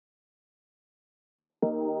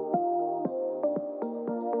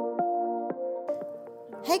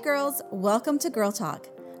Hey girls, welcome to Girl Talk.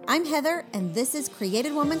 I'm Heather, and this is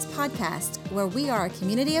Created Woman's podcast, where we are a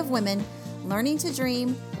community of women learning to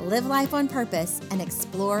dream, live life on purpose, and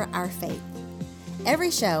explore our faith.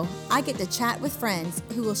 Every show, I get to chat with friends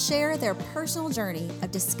who will share their personal journey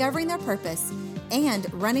of discovering their purpose and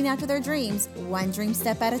running after their dreams one dream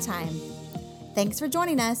step at a time. Thanks for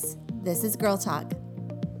joining us. This is Girl Talk.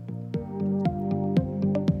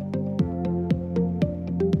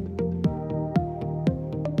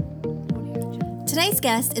 Today's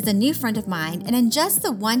guest is a new friend of mine, and in just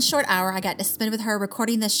the one short hour I got to spend with her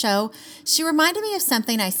recording this show, she reminded me of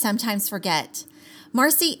something I sometimes forget.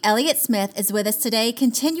 Marcie Elliott-Smith is with us today,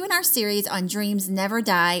 continuing our series on Dreams Never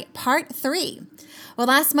Die, Part 3. Well,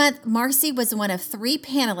 last month, Marcie was one of 3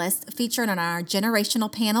 panelists featured on our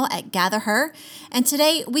generational panel at Gather Her, and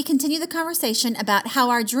today we continue the conversation about how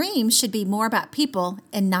our dreams should be more about people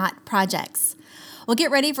and not projects. We'll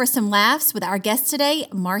get ready for some laughs with our guest today,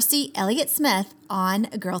 Marcie Elliott-Smith, on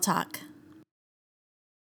Girl Talk.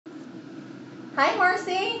 Hi,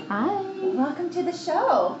 Marcie. Hi. Welcome to the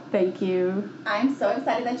show. Thank you. I'm so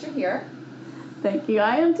excited that you're here. Thank you.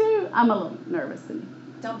 I am too. I'm a little nervous.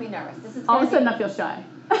 Don't be nervous. This is all of a sudden I feel shy.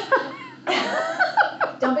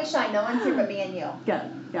 Don't be shy. No one's here but me and you. Yeah.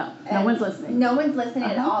 No one's listening. No one's listening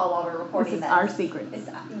at all while we're recording this. This is our secret.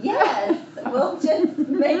 Yes. We'll just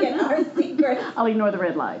make it our secret. I'll ignore the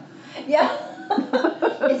red light. Yeah.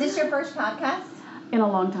 Is this your first podcast? In a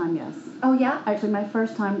long time, yes. Oh, yeah? Actually, my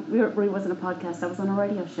first time really wasn't a podcast. I was on a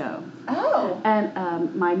radio show. Oh.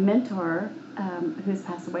 And my mentor, who's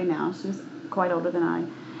passed away now, she was quite older than I,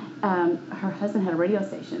 her husband had a radio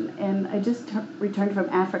station. And I just returned from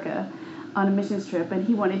Africa on a missions trip, and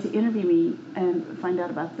he wanted to interview me and find out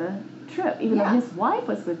about the trip, even though his wife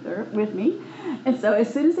was with me. And so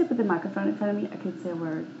as soon as they put the microphone in front of me, I couldn't say a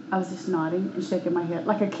word. I was just nodding and shaking my head,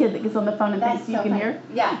 like a kid that gets on the phone and thinks you can hear.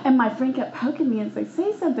 Yeah. And my friend kept poking me and saying,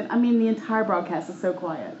 say something. I mean, the entire broadcast is so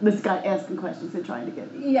quiet. This guy asking questions and trying to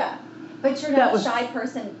get me. Yeah. But you're not a shy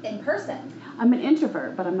person in person. I'm an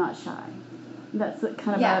introvert, but I'm not shy. That's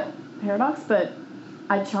kind of a paradox, but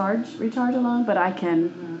I recharge alone, but I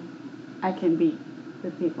can be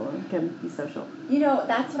with people and can be social. You know,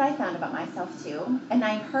 that's what I found about myself too. And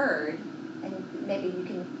I heard, and maybe you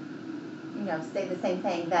can, say the same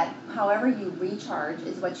thing, that however you recharge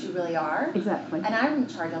is what you really are. Exactly. And I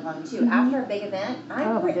recharge alone too. Mm-hmm. After a big event,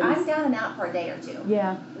 I'm down and out for a day or two.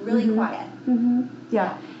 Yeah. Really quiet. Mm-hmm.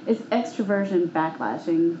 Yeah. It's extroversion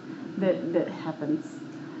backlashing that happens.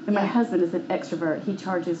 And my husband is an extrovert. He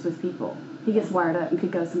charges with people. He gets wired up and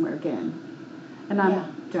could go somewhere again. And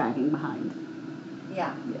I'm dragging behind.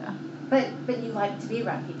 Yeah. Yeah. But you like to be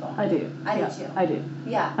around people. I do. I do too. I do.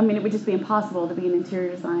 Yeah. I mean, it would just be impossible to be in interior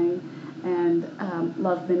design and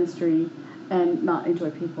love ministry and not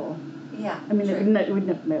enjoy people. Yeah. I mean, it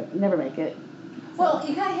would never make it. So. Well,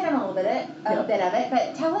 you kind of hit on a little bit of it,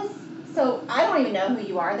 but tell us. So I don't even know who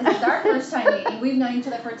you are. This is our first time meeting. We've known each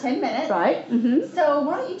other for 10 minutes. Right. Mm-hmm. So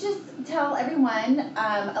why don't you just tell everyone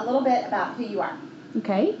a little bit about who you are?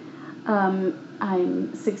 Okay.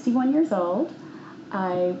 I'm 61 years old.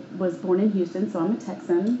 I was born in Houston, so I'm a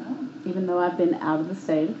Texan, even though I've been out of the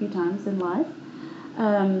state a few times in life.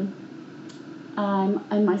 I'm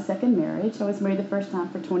in my second marriage. I was married the first time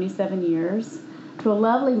for 27 years to a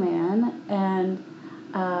lovely man, and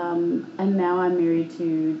now I'm married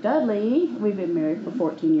to Dudley. We've been married for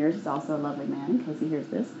 14 years. He's also a lovely man, in case he hears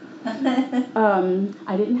this.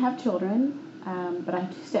 I didn't have children, but I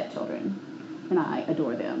have 2 stepchildren, and I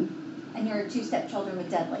adore them. And your 2 stepchildren with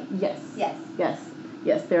Dudley?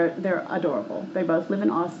 Yes, they're adorable. They both live in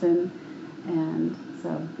Austin, and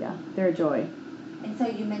so, they're a joy. And so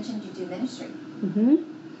you mentioned you do ministry. Mm-hmm.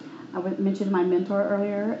 I mentioned my mentor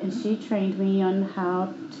earlier, and she trained me on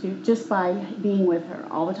how to, just by being with her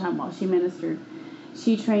all the time while she ministered,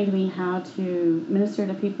 she trained me how to minister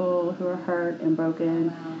to people who are hurt and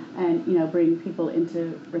broken, and, bring people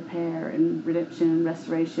into repair and redemption,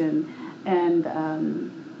 restoration, and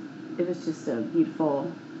it was just a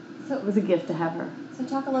beautiful, it was a gift to have her. So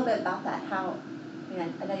talk a little bit about that, how,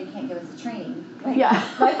 I know you can't give us a training. Right? Yeah.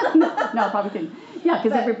 No, probably couldn't. Yeah,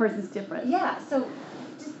 because every person's different. Yeah, so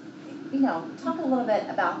just, talk a little bit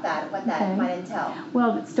about that, what that might entail.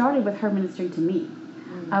 Well, it started with her ministering to me.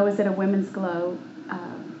 Mm-hmm. I was at a Women's Aglow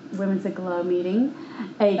meeting.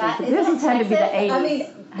 This had to be the 80s. I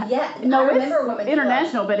mean, no, I remember it's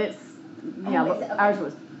international, but it's, ours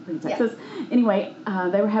was pretty Texas. Yeah. Anyway,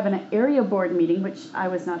 they were having an area board meeting, which I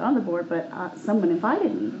was not on the board, but someone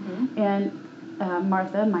invited me. Mm-hmm. And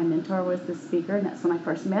Martha, my mentor, was the speaker, and that's when I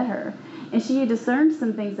first met her. And she had discerned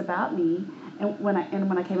some things about me, and when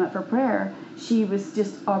I came up for prayer, she was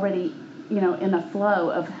just already in a flow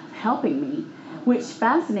of helping me, which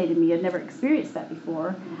fascinated me. I'd never experienced that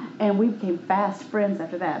before. And we became fast friends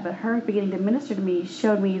after that. But her beginning to minister to me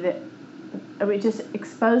showed me that, it just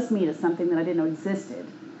exposed me to something that I didn't know existed.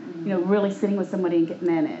 Really sitting with somebody and getting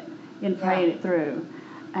in it and praying it through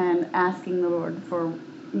and asking the Lord for,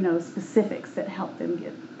 specifics that help them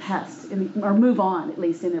get past or move on, at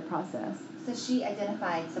least in their process. So she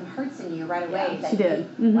identified some hurts in you right away. Yeah, she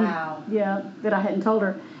did. Wow. Yeah, that I hadn't told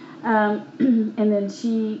her. And then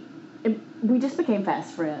we just became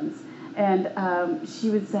fast friends. And she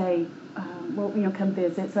would say, come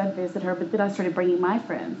visit. So I'd visit her. But then I started bringing my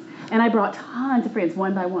friends. And I brought tons of friends,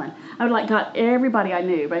 one by one. I would got everybody I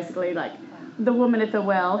knew, basically, the woman at the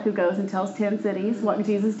well who goes and tells 10 cities what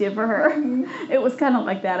Jesus did for her. It was kind of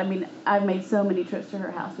like that. I mean, I've made so many trips to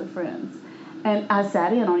her house with friends. And I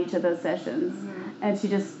sat in on each of those sessions. And she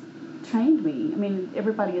just trained me. I mean,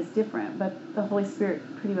 everybody is different, but the Holy Spirit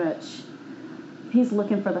pretty much, He's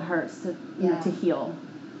looking for the hurts to heal.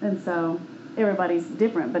 And so everybody's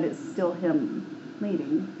different, but it's still Him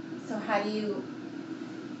leading. So how do you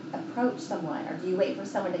approach someone, or do you wait for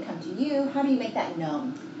someone to come to you? How do you make that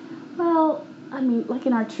known? Well, I mean, like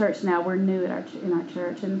in our church now, we're new in our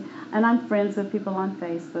church, and I'm friends with people on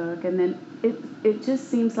Facebook, and then it just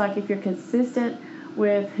seems like if you're consistent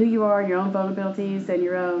with who you are, your own vulnerabilities, and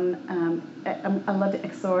your own, I love to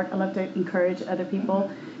exhort, I love to encourage other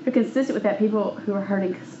people. If you're consistent with that, people who are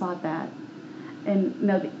hurting spot that, and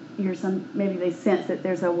know that maybe they sense that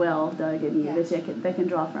there's a well dug in you that they can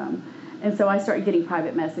draw from. And so I started getting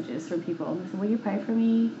private messages from people. They said, will you pray for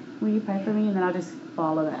me? Will you pray for me? And then I'll just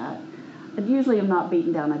follow that. And usually I'm not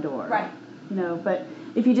beating down a door. Right. But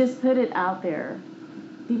if you just put it out there,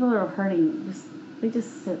 people who are hurting, they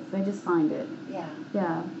just find it. Yeah.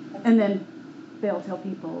 Yeah. And then they'll tell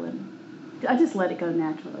people, and I just let it go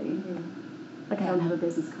naturally. Like I don't have a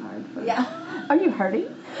business card. Are you hurting?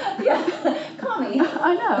 Yeah. Call me.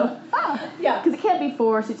 I know. Yeah. Because it can't be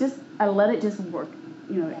forced. I let it just work.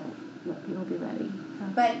 Let people be ready.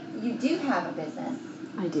 But you do have a business.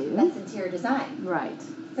 I do. That's interior design. Right.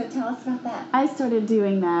 So tell us about that. I started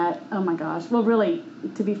doing that, oh my gosh. Well, really,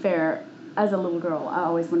 to be fair, as a little girl, I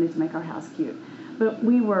always wanted to make our house cute. But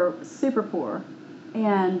we were super poor.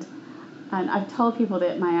 And I've told people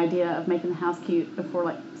that my idea of making the house cute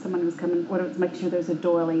before, someone was coming, was making sure there's a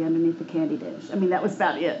doily underneath the candy dish. I mean, that was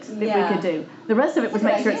about it that we could do. The rest of it was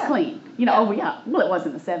make sure it's clean. Well, it was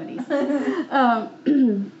in the 70s.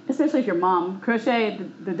 Especially if your mom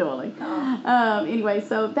crocheted the doily. Anyway,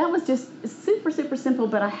 so that was just super, super simple,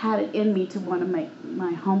 but I had it in me to want to make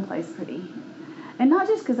my home place pretty. And not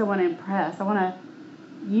just because I want to impress. I want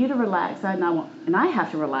you to relax, and I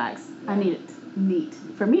have to relax. I need it neat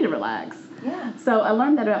for me to relax. Yeah. So I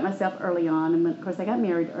learned that about myself early on, and of course I got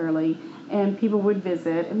married early, and people would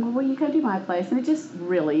visit, and you come to my place, and it just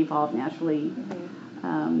really evolved naturally,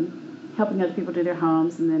 helping other people do their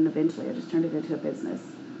homes, and then eventually I just turned it into a business.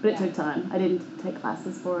 But it took time. I didn't take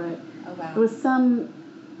classes for it. Oh wow. It was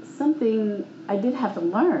something I did have to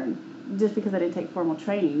learn. Just because I didn't take formal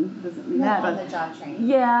training doesn't mean that. On the job training.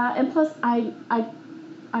 Yeah, and plus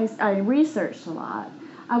I researched a lot.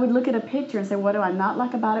 I would look at a picture and say, what do I not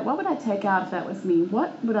like about it? What would I take out if that was me?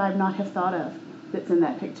 What would I not have thought of that's in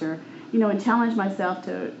that picture? And challenge myself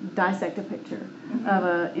to dissect a picture of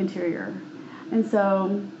an interior. And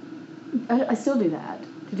so I still do that,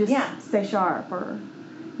 to just stay sharp or,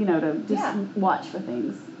 to just watch for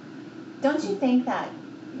things. Don't you think that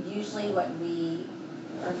usually what we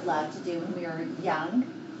love to do when we were young,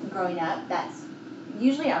 growing up, that's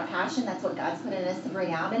usually our passion, that's what God's put in us to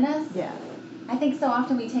bring out in us? Yeah. I think so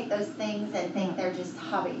often we take those things and think they're just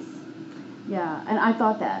hobbies. Yeah, and I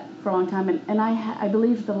thought that for a long time, and I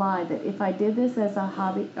believed the lie that if I did this as a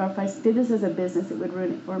hobby, or if I did this as a business, it would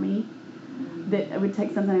ruin it for me. That I would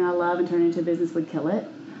take something I love and turn it into a business would kill it.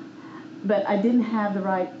 But I didn't have the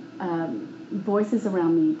right voices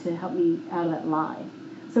around me to help me out of that lie.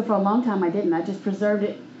 So for a long time I didn't. I just preserved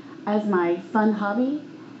it as my fun hobby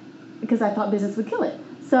because I thought business would kill it.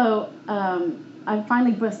 So I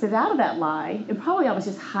finally busted out of that lie, and probably I was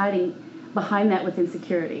just hiding behind that with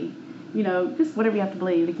insecurity. Just whatever you have to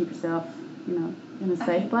believe to keep yourself, in a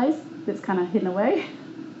safe place that's kind of hidden away.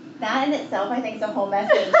 That in itself, I think, is a whole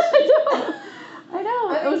message. I know.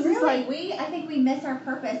 I mean, really, I think we miss our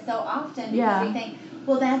purpose so often because we think,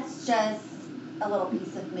 well, that's just a little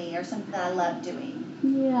piece of me or something that I love doing.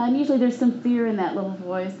 Yeah, and usually there's some fear in that little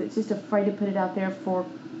voice that's just afraid to put it out there for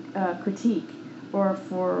critique or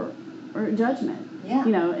for judgment. Yeah.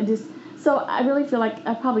 And just so I really feel like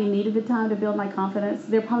I probably needed the time to build my confidence.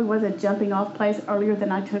 There probably was a jumping off place earlier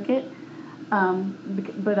than I took it.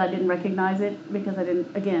 But I didn't recognize it because I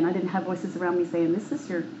didn't have voices around me saying, this is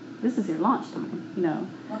your launch time, you know.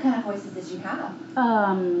 What kind of voices did you have?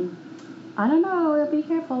 I don't know. Be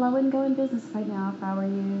careful. I wouldn't go in business right now if I were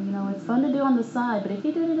you. You know, it's fun to do on the side, but if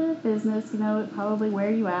you did it in business, you know, it'd probably wear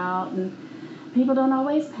you out, and people don't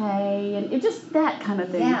always pay, and it just that kind of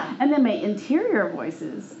thing. Yeah. And then my interior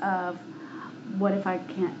voices of, what if I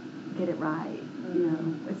can't get it right? You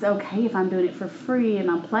know, it's okay if I'm doing it for free and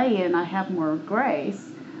I'm playing, I have more grace.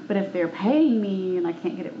 But if they're paying me and I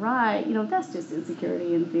can't get it right, you know, that's just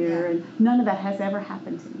insecurity and fear, and none of that has ever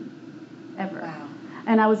happened to me, ever. Wow.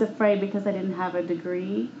 And I was afraid because I didn't have a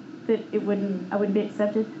degree that I wouldn't be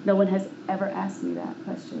accepted. No one has ever asked me that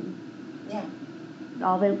question. Yeah.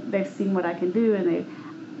 All they've seen what I can do, and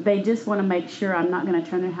they just want to make sure I'm not going to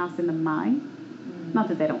turn their house into mine. Not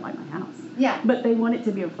that they don't like my house. Yeah. But they want it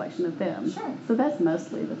to be a reflection of them. Sure. So that's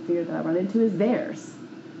mostly the fear that I run into is theirs,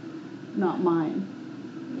 not mine.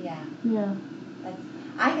 Yeah. Yeah.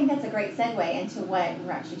 I think that's a great segue into what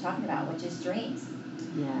we're actually talking about, which is dreams.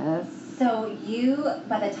 Yes. So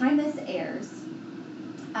by the time this airs,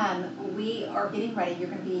 we are getting ready. You're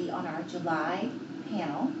going to be on our July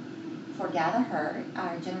panel for Gather Her,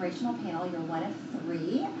 our generational panel. You're one of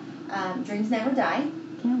 3. Dreams Never Die.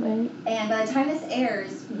 Can't wait. And by the time this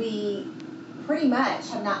airs, we pretty much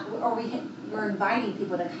have not, or we're inviting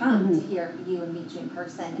people to come to hear you and meet you in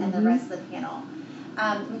person and the rest of the panel.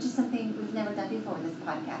 Which is something we've never done before with this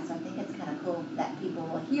podcast. So I think it's kind of cool that people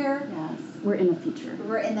will hear. Yes, we're in the future.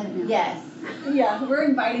 We're in the, yes. Yeah, we're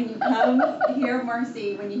inviting you. Come hear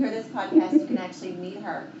Marcie. When you hear this podcast, you can actually meet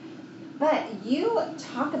her. But you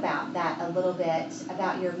talk about that a little bit,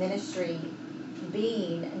 about your ministry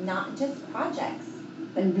being not just projects,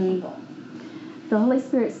 but people. The Holy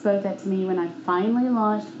Spirit spoke that to me when I finally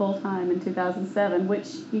launched full-time in 2007,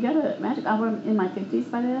 which you got to imagine, I was in my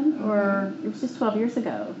 50s by then, or it was just 12 years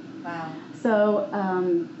ago. Wow. So,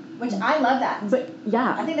 which I love that. But,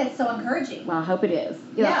 yeah. I think that's so encouraging. Well, I hope it is.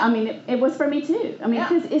 Yeah. I mean, it was for me, too. I mean,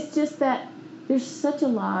 because it's just that there's such a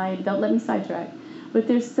lie, don't let me sidetrack, but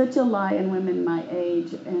there's such a lie in women my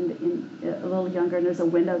age and a little younger, and there's a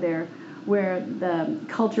window there where the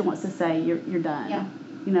culture wants to say, you're done. Yeah.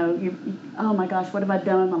 You know, oh my gosh, what have I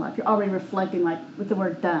done in my life? You're already reflecting like with the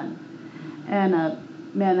word done. And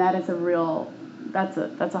man, that is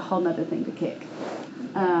that's a whole nother thing to kick.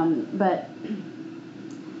 But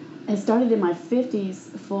I started in my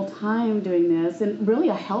 50s full time doing this, and really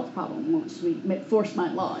a health problem forced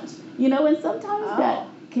my launch. You know, and sometimes that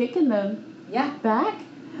kick in the back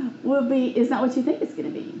is not what you think it's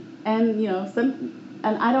going to be. And, you know,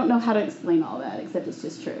 and I don't know how to explain all that, except it's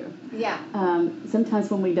just true. Yeah. Sometimes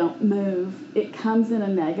when we don't move, it comes in a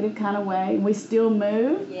negative kind of way. We still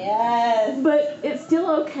move. Yes. But it's still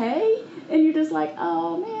okay. And you're just like,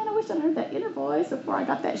 oh, man, I wish I'd heard that inner voice before I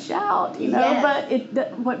got that shout, you know. Yes.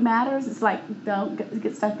 But what matters is like, don't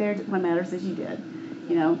get stuck there. What matters is you did,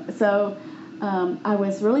 you know. So I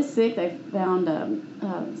was really sick. They found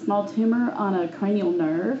a small tumor on a cranial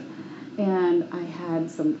nerve. And I had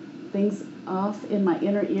some things off in my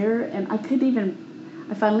inner ear, and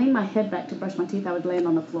if I leaned my head back to brush my teeth, I would land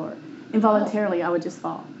on the floor. Involuntarily, I would just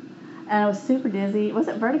fall. And I was super dizzy. It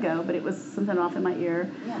wasn't vertigo, but it was something off in my ear.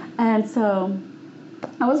 Yeah. And so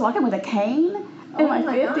I was walking with a cane in my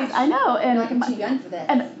 50s. Gosh. I know. And I'm too young for this.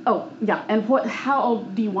 And how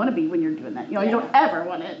old do you want to be when you're doing that? You know, you don't ever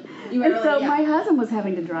want it. My husband was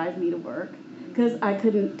having to drive me to work because I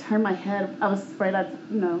couldn't turn my head. I was afraid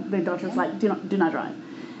the doctor was like, do not drive.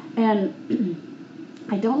 And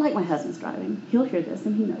I don't like my husband's driving. He'll hear this,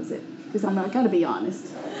 and he knows it, because I got to be honest.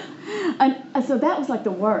 And so that was like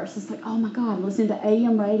the worst. It's like, oh my God, I'm listening to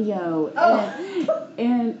AM radio,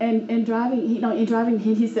 and driving. You know, in driving,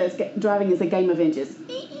 he says driving is a game of inches.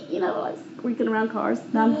 You know, like squeaking around cars.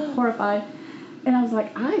 And I'm horrified. And I was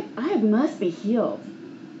like, I must be healed.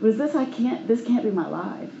 Was this? This can't be my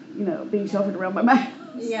life. You know, being chauffeured around by my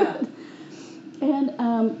husband. Yeah. And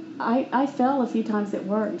I fell a few times at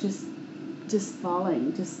work, just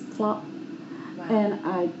falling, just flop. Wow. And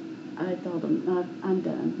I told him, I'm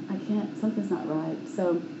done. I can't. Something's not right.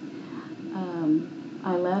 So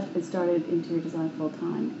I left and started interior design full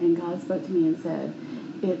time. And God spoke to me and said,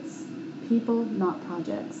 "It's people, not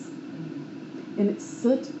projects." And it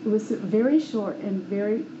was very short and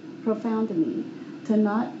very profound to me to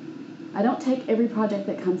not. I don't take every project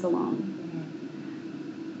that comes along.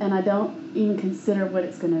 And I don't even consider what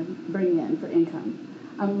it's going to bring in for income.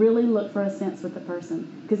 I really look for a sense with the person.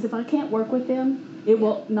 Because if I can't work with them, it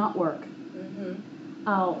will not work. Mm-hmm.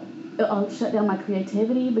 I'll shut down my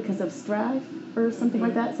creativity because of strife or something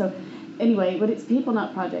like that. So anyway, but it's people,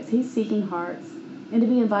 not projects. He's seeking hearts. And to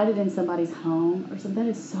be invited in somebody's home or something, that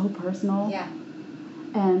is so personal. Yeah.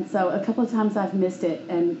 And so a couple of times I've missed it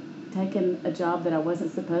and taken a job that I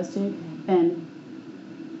wasn't supposed to, and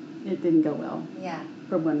it didn't go well. Yeah.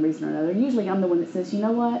 For one reason or another. Usually I'm the one that says, you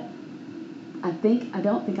know what? I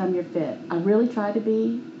don't think I'm your fit. I really try to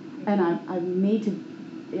be, and I need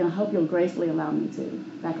to, I hope you'll gracefully allow me to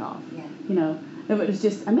back off. Yeah. It was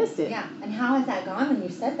just, I missed it. Yeah. And how has that gone when you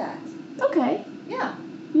said that? Okay. Yeah.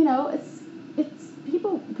 It's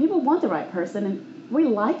people want the right person, and we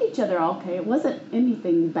like each other okay. It wasn't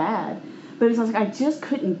anything bad, but it was like I just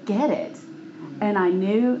couldn't get it. And I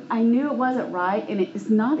knew it wasn't right, and it's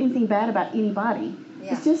not anything bad about anybody.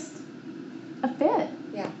 Yeah. It's just a fit.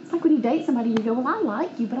 Yeah. It's like when you date somebody, you go, well, I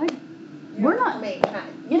like you, but we're not. For me,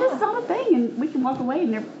 It's not a thing, and we can walk away,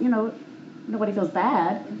 and nobody feels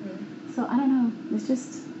bad. Mm-hmm. So I don't know. It's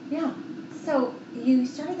just. Yeah. So you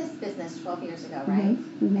started this business 12 years ago, right?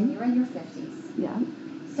 Mm-hmm. And you're in your 50s. Yeah.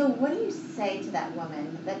 So what do you say to that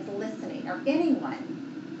woman that's listening, or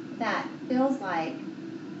anyone that feels like,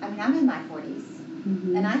 I'm in my 40s,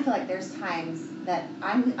 Mm-hmm. and I feel like there's times that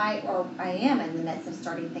I am in the midst of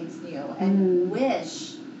starting things new, and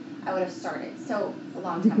wish I would have started a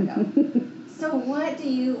long time ago. So what do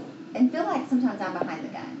you, and feel like sometimes I'm behind the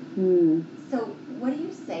gun. So what do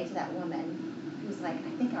you say to that woman who's like,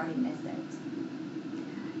 I think I already missed it?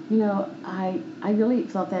 I really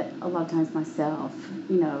felt that a lot of times myself,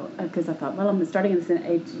 because I thought, well, I'm starting at this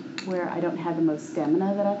age where I don't have the most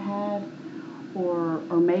stamina that I've had, or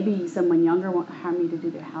maybe someone younger won't hire me to do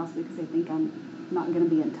their house because they think I'm not going to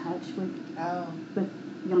be in touch with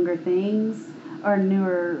younger things or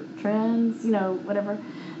newer trends, whatever.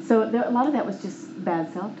 So a lot of that was just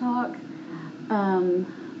bad self-talk.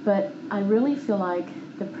 But I really feel like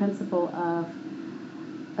the principle of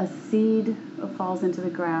a seed falls into the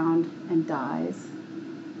ground and dies,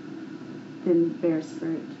 then bears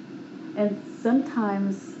fruit. And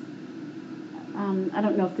sometimes, I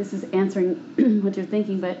don't know if this is answering what you're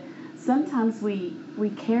thinking, but sometimes we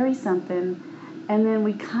carry something, and then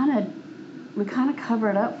we kind of cover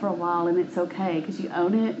it up for a while, and it's okay because you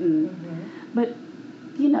own it. And but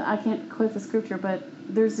I can't quote the scripture, but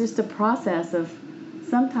there's just a process of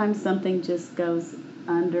sometimes something just goes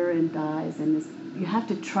under and dies, and you have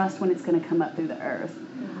to trust when it's going to come up through the earth.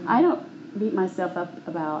 I don't beat myself up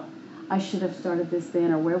about I should have started this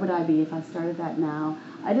then, or where would I be if I started that now.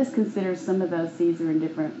 I just consider some of those seeds are in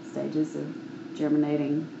different stages of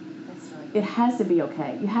germinating. That's really It has to be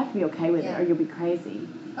okay. You have to be okay with it, or you'll be crazy.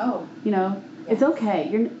 Oh. It's okay.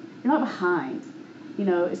 You're not behind.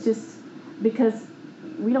 It's just because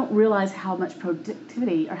we don't realize how much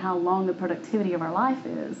productivity or how long the productivity of our life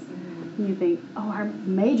is. And you think, our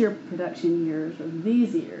major production years are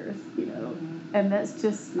these years, and that's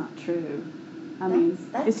just not true.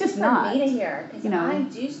 That's it's just for not. Me to hear,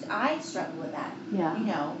 because I struggle with that.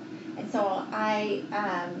 Yeah. And so I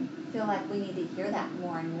feel like we need to hear that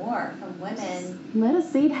more and more from women. Let a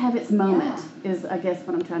seed have its moment is, I guess,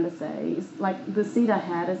 what I'm trying to say. It's like the seed I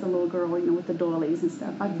had as a little girl, with the doilies and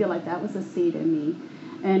stuff. I feel like that was a seed in me,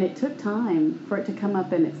 and it took time for it to come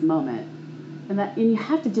up in its moment, and you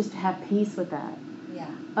have to just have peace with that. Yeah.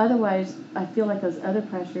 Otherwise, I feel like those other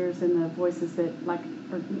pressures and the voices that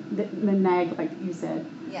the nag, like you said,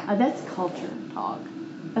 that's culture talk.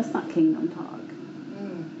 That's not kingdom talk.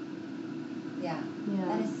 Yeah.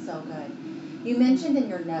 That is so good. You mentioned in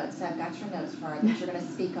your notes, so I've got your notes for that you're going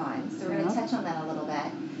to speak on, so we're going to touch on that a little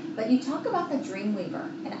bit. But you talk about the dream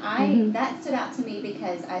weaver, and that stood out to me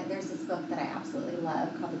because there's this book that I absolutely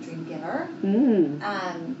love called The Dream Giver.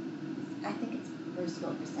 I think it's Bruce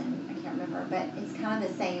Wilkerson, I can't remember, but it's kind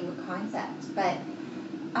of the same concept. But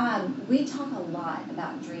we talk a lot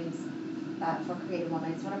about dreams for Creative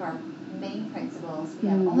Woman. It's one of our main principles. We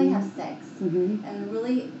only have 6, and we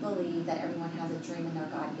really believe that everyone has a dream and they're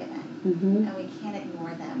God-given, and we can't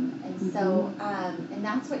ignore them. And so, and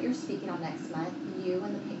that's what you're speaking on next month, you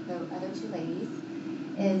and the other 2 ladies,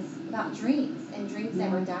 is about dreams, and dreams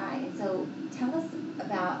never die. And so tell us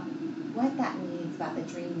about what that means about the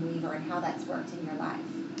dream weaver and how that's worked in your life.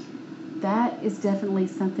 That is definitely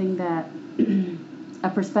something that, a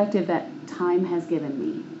perspective that time has given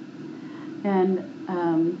me. And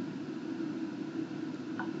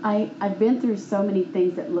I've been through so many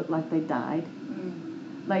things that look like they died.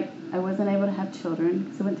 Like, I wasn't able to have children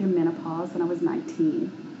because I went through menopause when I was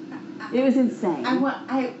 19. It was insane. I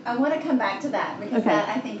want to come back to that because that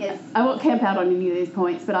I think is... I won't camp out on any of these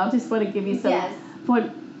points, but I'll just want to give you some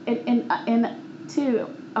point. And two,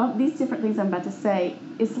 all these different things I'm about to say,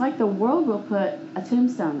 it's like the world will put a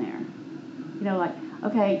tombstone there. Like,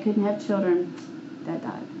 okay, couldn't have children, that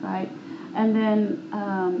died, right? And then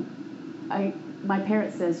my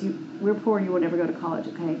parents says, we're poor, you will never go to college,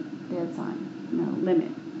 okay? Dead sign,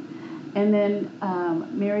 limit. And then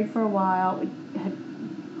married for a while, we had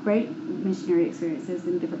great missionary experiences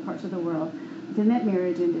in different parts of the world. But then that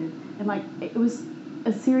marriage ended, and it was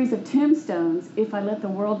a series of tombstones if I let the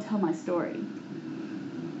world tell my story.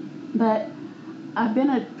 But I've been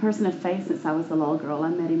a person of faith since I was a little girl. I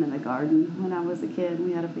met him in the garden when I was a kid.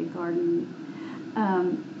 We had a big garden.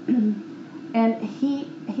 And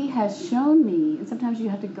he has shown me, and sometimes you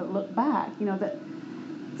have to go look back, that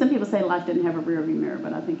some people say life doesn't have a rear view mirror,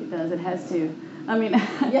 but I think it does. It has to. I mean,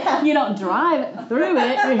 yeah. You don't drive through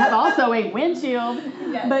it. You have also a windshield,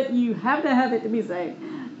 yes. But you have to have it to be safe.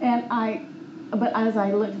 But as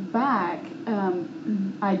I look back,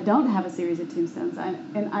 I don't have a series of tombstones,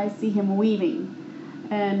 and I see him weaving.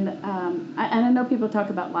 And I know people talk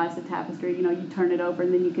about life's a tapestry. You turn it over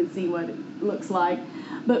and then you can see what it looks like.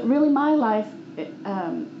 But really, my life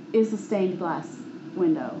is a stained glass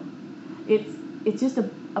window. It's just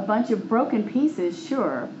a bunch of broken pieces,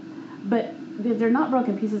 sure, but they're not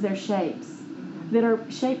broken pieces. They're shapes that are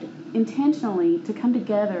shaped intentionally to come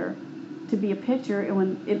together to be a picture. And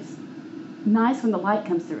when it's nice when the light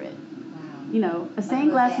comes through it. Wow. A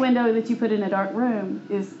stained glass window that you put in a dark room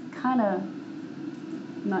is kind of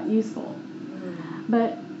not useful.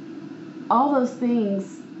 But all those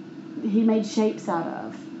things he made shapes out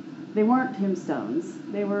of. They weren't tombstones.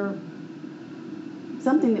 They were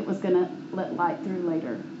something that was going to let light through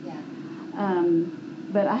later. Yeah.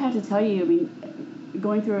 But I have to tell you,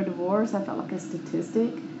 going through a divorce, I felt like a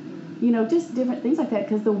statistic. Just different things like that,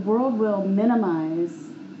 because the world will minimize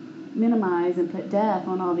and put death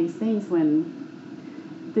on all these things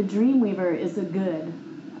when the dream weaver is a good.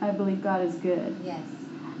 I believe God is good. Yes.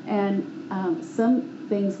 And some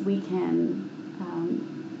things we can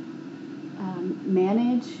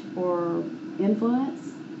manage or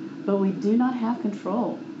influence, but we do not have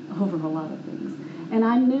control over a lot of things. And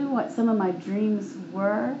I knew what some of my dreams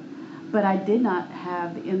were, but I did not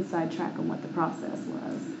have the inside track on what the process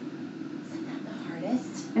was. Isn't that the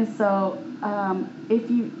hardest? And so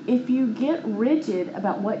if you get rigid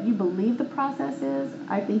about what you believe the process is,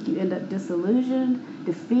 I think you end up disillusioned,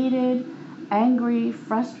 defeated, angry,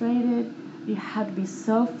 frustrated. You have to be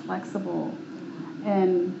so flexible,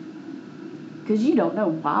 and because you don't know,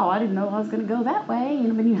 wow, I didn't know I was going to go that way,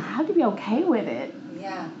 but you have to be okay with it.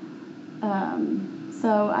 Yeah.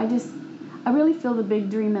 So I really feel the big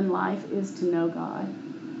dream in life is to know God,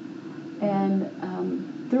 and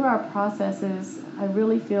through our processes, I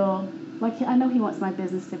really feel like I know He wants my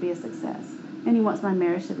business to be a success, and He wants my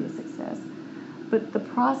marriage to be a success. But the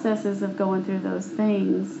processes of going through those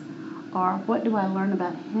things are, what do I learn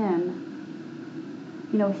about Him?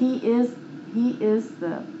 He is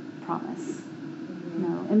the promise.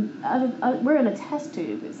 And we're in a test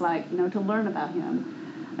tube. It's like, to learn about Him.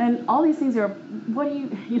 And all these things are,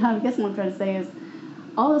 I guess what I'm trying to say is,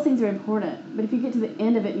 all those things are important. But if you get to the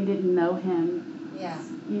end of it and you didn't know Him, yeah,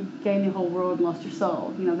 you gained the whole world and lost your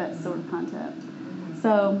soul. That sort of concept. Mm-hmm.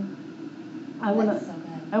 So I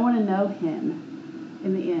want to know Him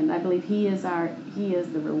in the end. I believe He is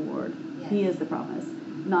the reward. Yes. He is the promise,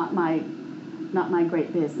 not my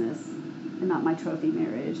great business, and not my trophy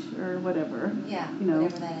marriage or whatever. Yeah,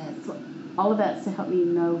 whatever that is. All of that's to help me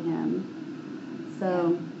know Him.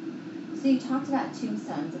 So. Yeah. So you talked about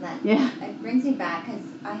tombstones, and that it brings me back because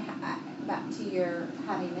back to your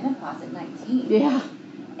having menopause at 19. Yeah.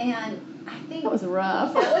 And I think that was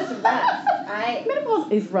rough.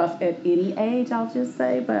 Menopause is rough at any age, I'll just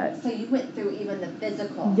say, but. So you went through even the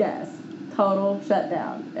physical. Yes, total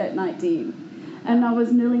shutdown at 19, and I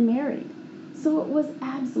was newly married, so it was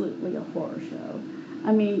absolutely a horror show.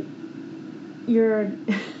 You're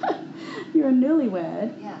a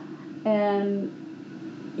newlywed. Yeah. And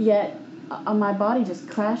yet my body just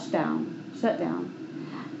crashed down, shut down.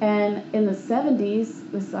 And in the 70s,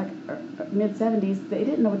 it was like mid-70s, they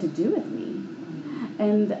didn't know what to do with me.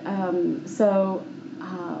 And so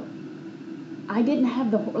I didn't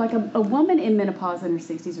have a woman in menopause in her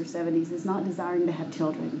 60s or 70s is not desiring to have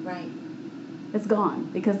children. Right. It's gone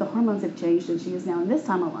because the hormones have changed and she is now in this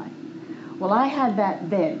time of life. Well, I had that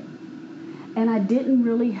then. And I didn't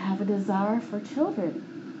really have a desire for children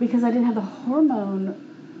because I didn't have the hormone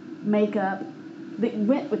makeup that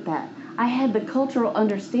went with that. I had the cultural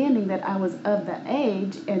understanding that I was of the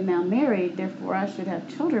age and now married, therefore I should have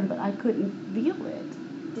children, but I couldn't feel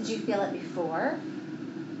it. Did you feel it before?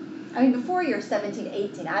 Before you're 17,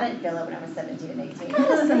 18. I didn't feel it when I was 17 and 18. I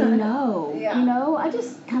gotta say no. Yeah. I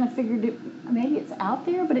just kind of figured maybe it's out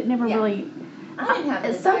there, but it never really. I didn't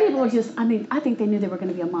have some people just, I think they knew they were going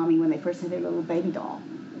to be a mommy when they first had their little baby doll.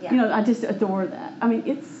 Yeah. I just adore that.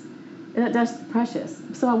 That's precious.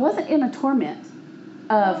 So I wasn't in a torment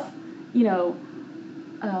of, you know,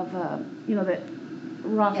 that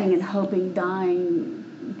rocking and hoping, dying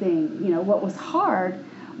thing. You know, what was hard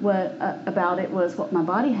about it was what my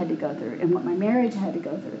body had to go through and what my marriage had to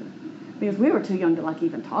go through. Because we were too young to, like,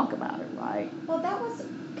 even talk about it, right? Well, that's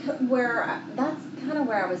kind of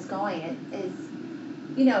where I was going. Is,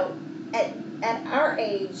 you know, at our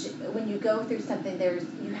age, when you go through something,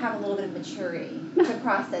 you have a little bit of maturity to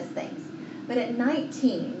process things. But at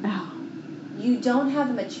 19, you don't have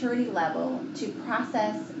a maturity level to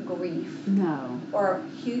process grief. No. Or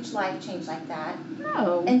huge life change like that.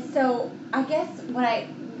 No. And so I guess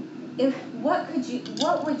what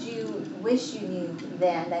would you wish you knew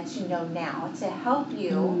then that you know now to help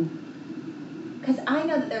you? Because I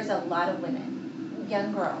know that there's a lot of women,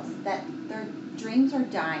 young girls, that their dreams are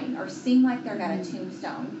dying or seem like they're at a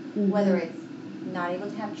tombstone, whether it's not able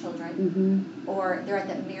to have children, or they're at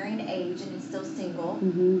the marrying age and is still single,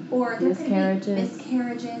 or there could be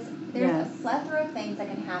miscarriages. There's a plethora of things that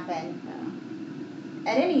can happen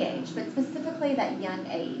at any age, but specifically that young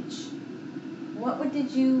age. What do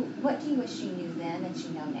you wish you knew then that you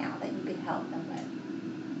know now that you could help them with?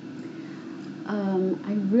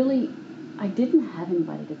 I didn't have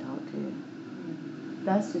anybody to talk to.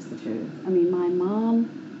 That's just the truth. I mean, my mom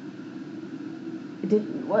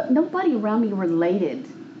nobody around me related.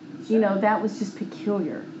 Sure. You know, that was just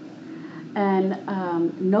peculiar. And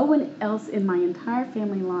no one else in my entire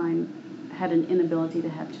family line had an inability to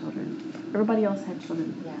have children. Everybody else had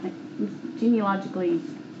children. Yeah. Genealogically,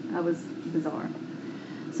 I was bizarre.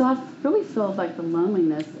 So I really felt like the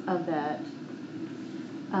loneliness of that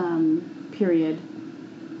period.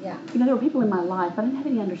 Yeah. You know, there were people in my life, but I didn't have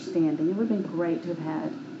any understanding. It would have been great to have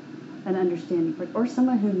had an understanding or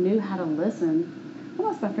someone who knew how to listen. Well,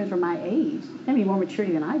 most of my friends were my age. They had any more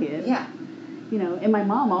maturity than I did. Yeah. You know, and my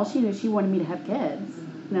mom, all she knew, she wanted me to have kids.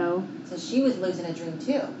 You know. So she was losing a dream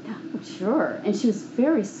too. Yeah, sure. And she was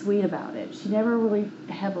very sweet about it. She never really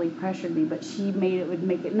heavily pressured me, but she would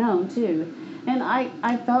make it known too. And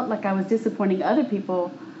I felt like I was disappointing other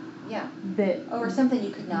people. Yeah. Or something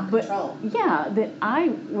you could not control. Yeah, that I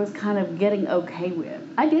was kind of getting okay with.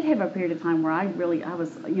 I did have a period of time where I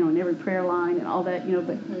was, you know, in every prayer line and all that, you know,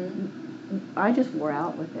 but I just wore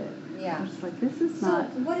out with it. Yeah. I was just like, this is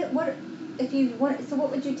not. So what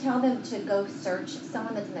would you tell them to go search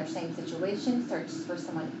someone that's in their same situation, search for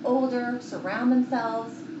someone older, surround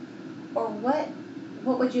themselves, or what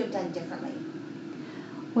would you have done differently?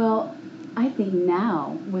 Well, I think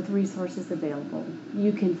now, with resources available,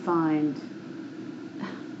 you can find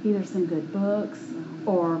either some good books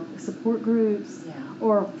or support groups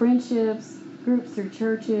or friendships, groups through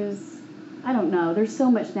churches. I don't know. There's so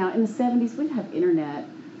much now. In the 70s, we didn't have internet,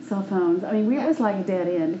 cell phones. I mean, it was like a dead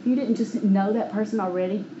end. If you didn't just know that person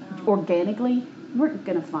already organically, you weren't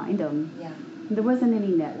going to find them. Yeah. There wasn't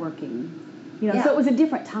any networking. You know, so it was a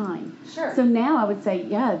different time. Sure. So now I would say,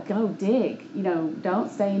 go dig. You know, don't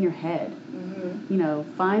stay in your head. You know,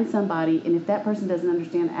 find somebody, and if that person doesn't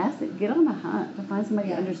understand, ask it. Get on the hunt to find somebody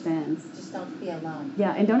who understands. Just don't be alone.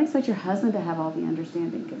 Yeah, and don't expect your husband to have all the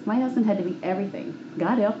understanding, because my husband had to be everything.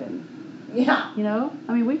 God help him. Yeah. You know,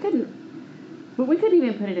 I mean, we couldn't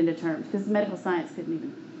even put it into terms, because medical science couldn't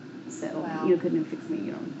even settle. Wow. You know, couldn't even fix me.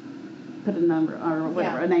 You know, put a number or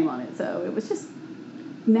whatever, a name on it. So it was just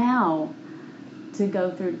now. To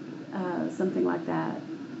go through something like that,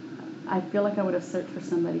 I feel like I would have searched for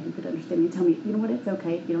somebody who could understand me and tell me, you know what, it's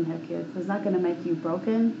okay if you don't have kids. It's not going to make you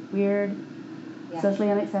broken, weird,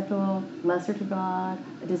 socially unacceptable, lesser to God,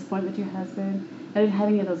 a disappointment to your husband. I didn't have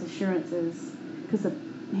any of those assurances because, the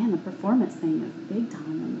performance thing is big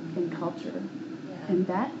time in culture. Yeah. And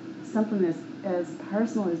that, something as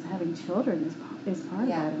personal as having children is part of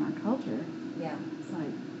that in our culture. Yeah. It's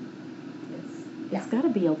like, it's got to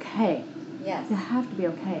be okay. Yes. You have to be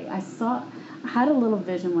okay. I had a little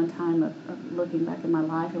vision one time of looking back in my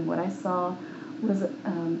life, and what I saw was a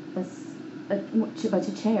bunch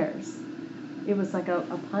of chairs. It was like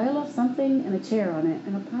a pile of something and a chair on it,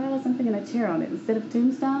 and a pile of something and a chair on it, instead of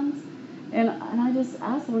tombstones. And I just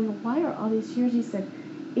asked the Lord, why are all these chairs? He said,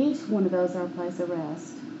 each one of those are a place of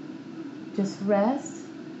rest. Just rest.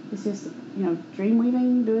 It's just, you know, dream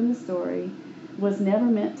weaving, doing the story. Was never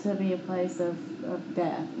meant to be a place of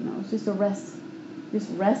death. You know, it's just a rest, just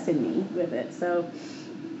rest in me with it. So,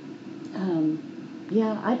 when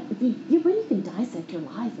you can dissect your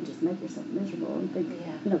life and just make yourself miserable and think,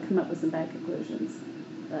 you know, come up with some bad conclusions.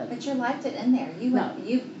 But your life didn't end there.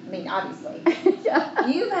 Obviously,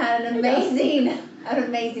 you've had an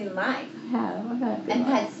amazing life. And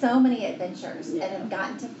had so many adventures and have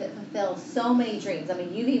gotten to fulfill so many dreams. I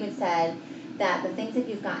mean, you've even said that the things that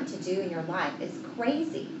you've gotten to do in your life is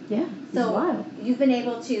crazy. Yeah. So wild. you've been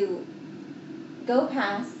able to go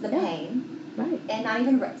past the pain. Right. And not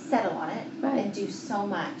even settle on it. Right. And do so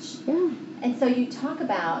much. Yeah. And so you talk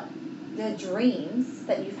about the dreams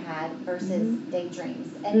that you've had versus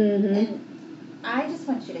daydreams. And I just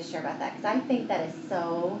want you to share about that, because I think that is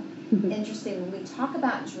so interesting. When we talk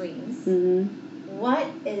about dreams, what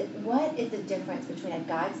is the difference between a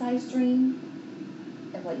God-sized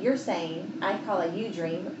dream and what you're saying I call a you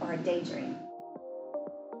dream or a daydream?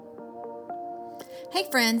 Hey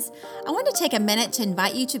friends, I want to take a minute to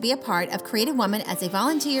invite you to be a part of Creative Woman as a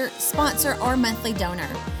volunteer, sponsor, or monthly donor.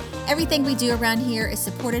 Everything we do around here is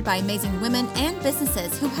supported by amazing women and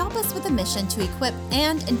businesses who help us with a mission to equip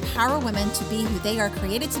and empower women to be who they are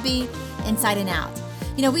created to be inside and out.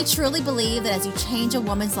 You know, we truly believe that as you change a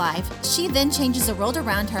woman's life, she then changes the world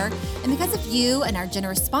around her. And because of you and our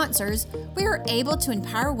generous sponsors, we are able to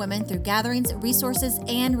empower women through gatherings, resources,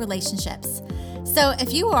 and relationships. So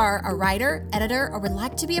if you are a writer, editor, or would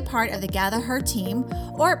like to be a part of the Gather Her team,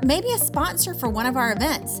 or maybe a sponsor for one of our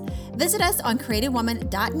events, visit us on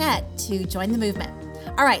creativewoman.net to join the movement.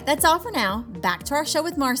 All right, that's all for now. Back to our show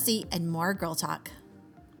with Marcie and more Girl Talk.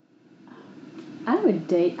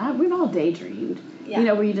 We've all daydreamed. Yeah. You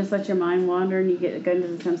know, where you just let your mind wander and you go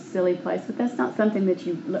into some silly place, but that's not something that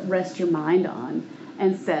you rest your mind on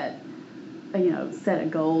and set a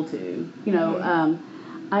goal to. You know,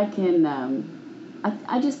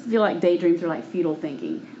 I just feel like daydreams are like futile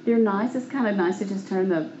thinking. They're nice. It's kind of nice to just turn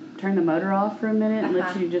the motor off for a minute and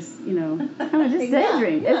let you just, kind of just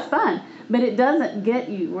daydream. Yeah. It's fun, but it doesn't get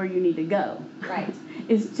you where you need to go. Right.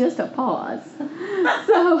 It's just a pause.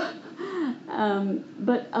 So,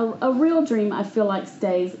 but a real dream, I feel like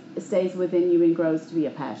stays within you and grows to be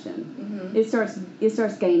a passion. It starts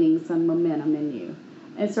gaining some momentum in you,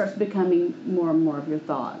 and it starts becoming more and more of your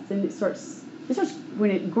thoughts, and it starts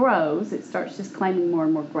when it grows, it starts just claiming more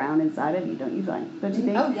and more ground inside of you, don't you think?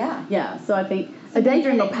 Oh, yeah. Yeah, so I think a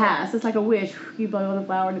daydream will pass. It's like a wish. You blow the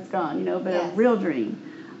flower and it's gone, but a real dream,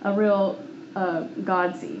 a real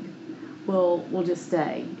God seed will just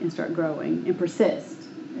stay and start growing and persist.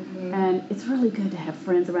 And it's really good to have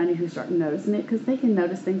friends around you who start noticing it, because they can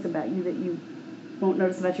notice things about you that you won't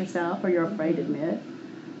notice about yourself or you're afraid to admit.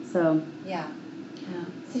 So, yeah.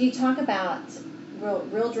 So you talk about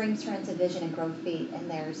real dreams turn into vision and grow feet, and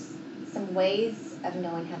there's some ways of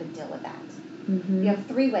knowing how to deal with that. You have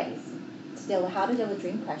 3 ways to deal with how to deal with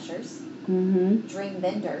dream pressures, dream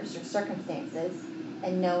vendors or circumstances,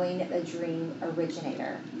 and knowing the dream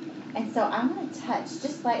originator. And so I want to touch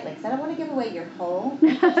just lightly, because I don't want to give away your whole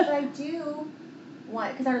message, but I do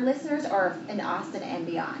want, because our listeners are in Austin and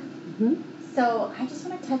beyond. So I just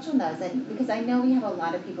want to touch on those, and because I know we have a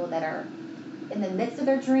lot of people that are in the midst of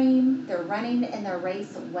their dream, they're running in their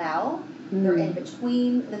race well, they're in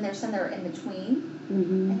between, then there's some that are in between,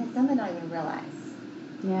 and then some that don't even realize.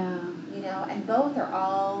 Yeah. And both are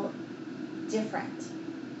all different.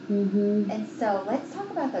 And so let's talk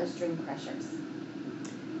about those dream crushers.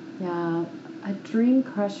 Yeah, a dream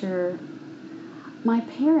crusher. My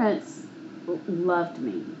parents loved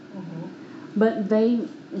me, but they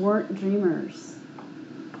weren't dreamers.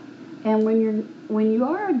 And when you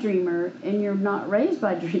are a dreamer and you're not raised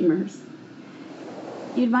by dreamers,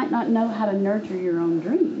 you might not know how to nurture your own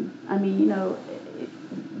dream. I mean,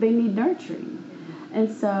 they need nurturing.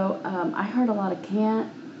 And so I heard a lot of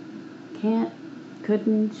can't,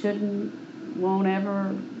 couldn't, shouldn't, won't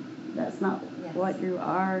ever. That's not what you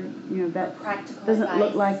are. That doesn't advice.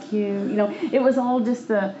 Look like you. It was all just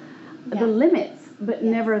the limits, but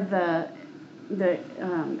never the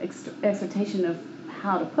exhortation of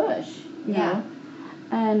how to push. You know.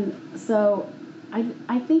 And so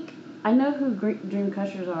I think I know who dream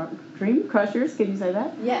crushers are. Dream crushers, can you say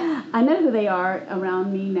that? Yeah. I know who they are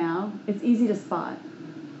around me now. It's easy to spot.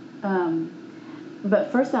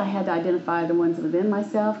 But first I had to identify the ones within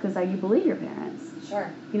myself, because you believe your parents.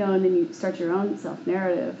 Sure. And then you start your own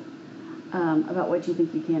self-narrative about what you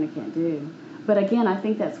think you can and can't do. But again, I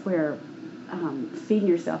think that's where feeding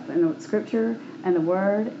yourself in Scripture and the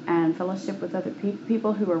Word and fellowship with other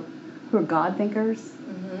people who are God thinkers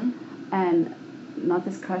and not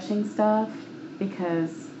this crushing stuff,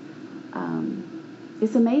 because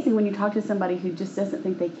it's amazing when you talk to somebody who just doesn't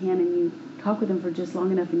think they can, and you talk with them for just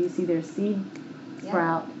long enough and you see their seed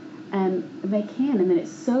sprout, and they can, and then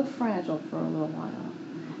it's so fragile for a little while,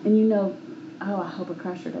 and I hope a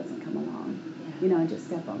crusher doesn't come along, and just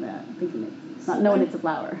step on that, thinking it's not knowing it's a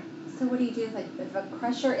flower. So what do you do if a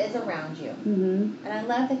crusher is around you? And I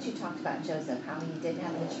love that you talked about Joseph, how he didn't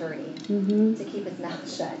have maturity to keep his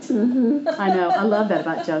mouth shut. I know. I love that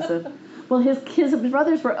about Joseph. Well, his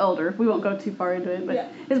brothers were older. We won't go too far into it,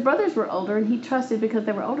 but his brothers were older, and he trusted because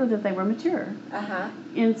they were older that they were mature.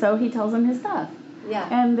 And so he tells them his stuff. Yeah.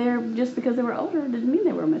 And they're just because they were older didn't mean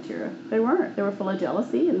they were mature. They weren't. They were full of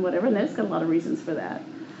jealousy and whatever, and there's got a lot of reasons for that.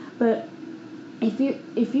 But if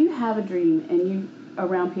you have a dream and you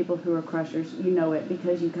around people who are crushers, you know it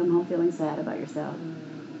because you come home feeling sad about yourself.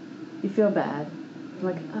 You feel bad.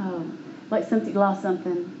 Like, oh, like something, you lost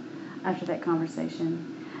something after that conversation.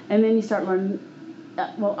 And then you start learning,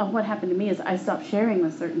 what happened to me is I stopped sharing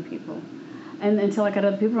with certain people. And until I got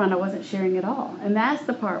other people around, I wasn't sharing at all. And that's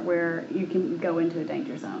the part where you can go into a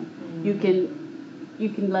danger zone. You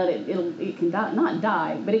can let it can die, not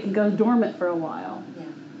die, but it can go dormant for a while.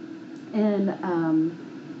 Yeah. And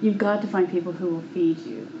you've got to find people who will feed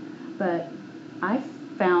you. But I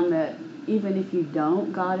found that even if you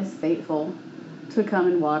don't, God is faithful to come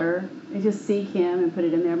and water. And just seek Him and put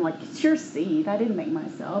it in there. I'm like, it's your seed. I didn't make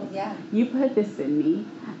myself. Yeah. You put this in me,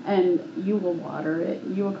 and you will water it.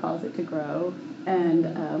 You will cause it to grow. And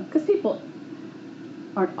because people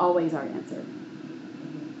aren't always our answer,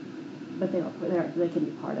 but they can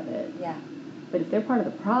be part of it. Yeah. But if they're part of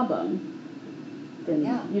the problem, then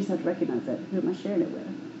you just have to recognize that. Who am I sharing it with?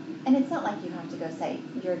 And it's not like you have to go say,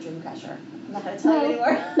 you're a dream crusher. I'm not going to tell you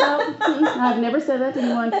anymore. No, I've never said that to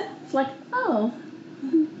anyone. It's like, oh.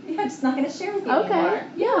 I'm just not going to share with you anymore.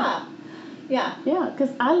 Yeah. Yeah,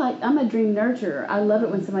 because I'm a dream nurturer. I love it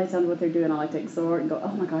when somebody tells me what they're doing. I like to exhort and go, oh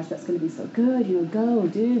my gosh, that's going to be so good. Go,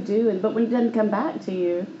 do. But when it doesn't come back to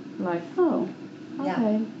you, like, oh,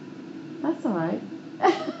 okay, that's all right.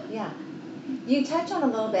 Yeah. You touch on a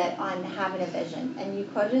little bit on having a vision, and you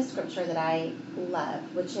quoted a scripture that I love,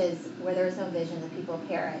 which is, where there is no vision, the people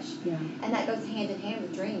perish. Yeah. And that goes hand in hand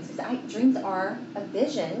with dreams, because dreams are a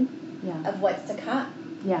vision of what's to come.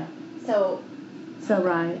 Yeah. So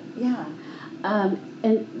right. Yeah.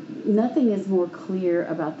 And nothing is more clear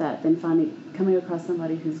about that than coming across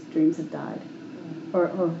somebody whose dreams have died, or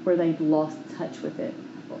where they've lost touch with it,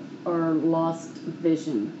 or lost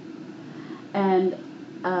vision. And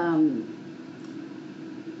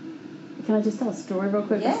can I just tell a story real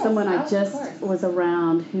quick? Yes, Someone I just course. Was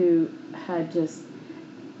around who had just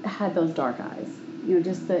had those dark eyes,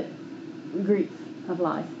 just the grief of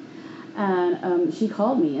life. And she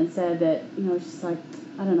called me and said that, she's like,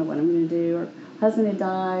 I don't know what I'm going to do. Her husband had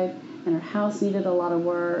died, and her house needed a lot of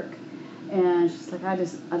work. And she's like, I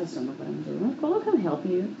just don't know what I'm going to do. I'm like, well, I'll come help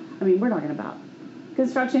you. I mean, we're talking about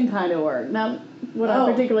construction kind of work. Not what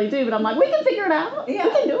I particularly do, but I'm like, we can figure it out. Yeah.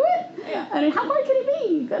 We can do it. Yeah. I mean, how hard can it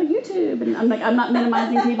be? You go to YouTube. And I'm like, I'm not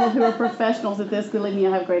minimizing people who are professionals at this. Believe me,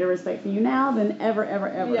 I have greater respect for you now than ever.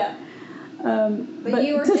 Yeah. But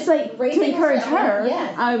you were to encourage her,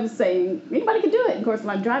 yes. I was saying anybody can do it. Of course, when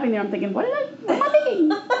I'm driving there, I'm thinking, what am I thinking?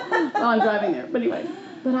 While I'm driving there. But anyway,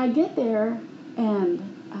 I get there and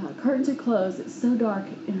curtains are closed. It's so dark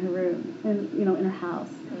in her room and in her house,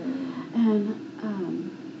 and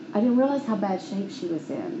I didn't realize how bad shape she was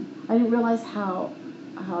in. I didn't realize how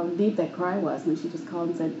deep that cry was when she just called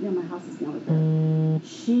and said, my house is beyond repair.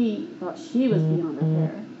 She thought she was beyond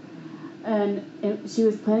repair. And she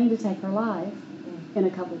was planning to take her life in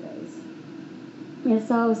a couple of days. And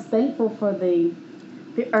so I was thankful for the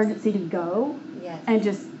urgency to go and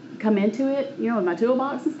just come into it, with my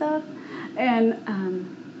toolbox and stuff. And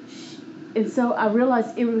so I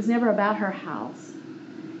realized it was never about her house.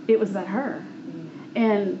 It was about her.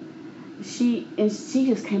 And she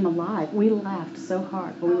just came alive. We laughed so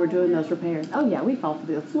hard when we were doing those repairs. Oh yeah, we fell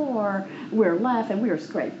through the floor. We were laughing. We were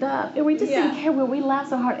scraped up, and we just didn't care. We laughed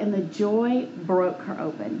so hard, and the joy broke her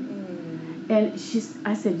open. And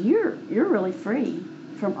I said, "You're really free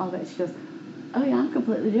from all that." She goes, "Oh yeah, I'm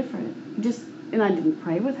completely different." And I didn't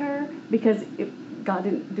pray with her because God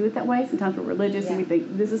didn't do it that way. Sometimes we're religious and we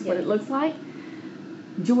think this is what it looks like.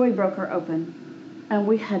 Joy broke her open. And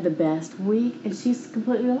we had the best week, and she's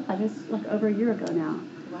completely alive. It's like over a year ago now,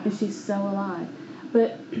 and she's so alive.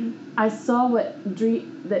 But I saw what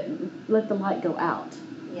that let the light go out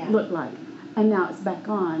looked like, and now it's back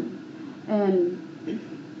on. And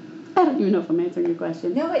I don't even know if I'm answering your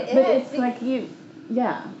question. No, it is. But it's like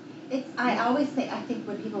I think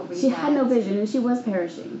when people read she had no vision, and she was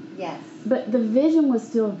perishing. Yes. But the vision was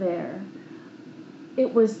still there.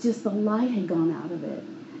 It was just the light had gone out of it.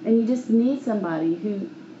 And you just need somebody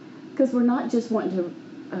because we're not just wanting to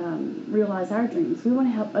realize our dreams. We want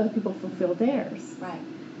to help other people fulfill theirs. Right.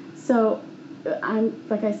 So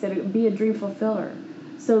like I said, be a dream fulfiller.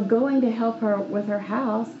 So going to help her with her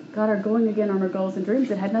house got her going again on her goals and dreams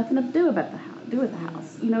that had nothing to do with the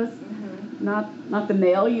house. It's not the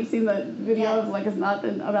nail. You've seen the video. Like it's not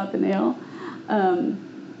about the nail.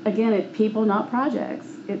 Again, it's people, not projects.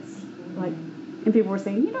 It's Like, and people were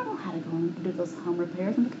saying, you don't know how to go and do those home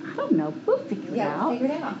repairs. I'm like, I don't know. We'll figure it out. We'll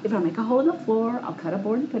figure it out. If I make a hole in the floor, I'll cut a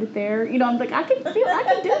board and put it there. I'm like, I can do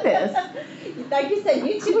this. Like you said,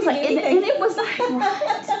 you two can and anything. it was like,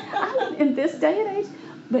 right. In this day and age.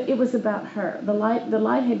 But it was about her. The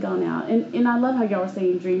light had gone out. And I love how y'all were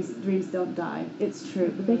saying dreams don't die. It's true.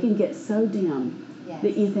 But they can get so dim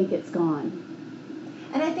that you think it's gone.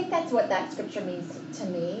 And I think that's what that scripture means to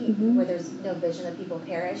me, where there's no vision that people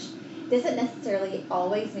perish. Doesn't necessarily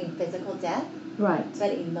always mean physical death. Right.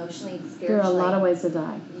 But emotionally and spiritually. There are a lot of ways to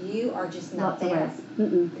die. You are just not there. Lots of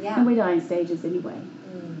ways. Yeah. And we die in stages anyway.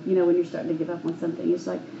 When you're starting to give up on something. It's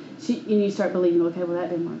like, and you start believing, okay, well, that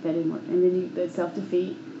didn't work. And then the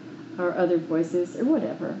self-defeat or other voices or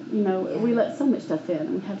whatever. We let so much stuff in,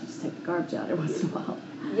 and we have to just take the garbage out every once in a while.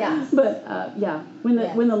 Yeah. But,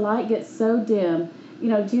 when the light gets so dim,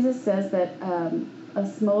 Jesus says that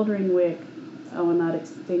a smoldering wick will not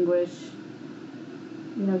extinguish.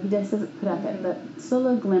 He just doesn't put out that still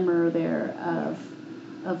little glimmer there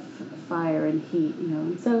of fire and heat,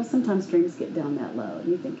 And so sometimes dreams get down that low, and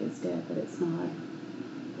you think it's dead, but it's not.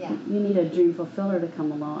 Yeah. You need a dream fulfiller to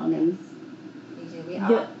come along and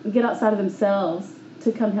get outside of themselves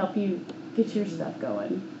to come help you get your stuff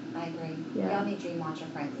going. I agree. Yeah. We all need dream watcher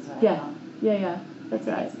friends, is what I call them. Yeah. That's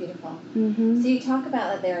right. It's beautiful. So you talk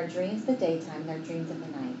about that there are dreams of the daytime, there are dreams of the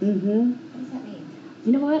night. What does that mean?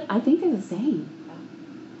 You know what? I think they're the same.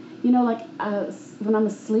 When I'm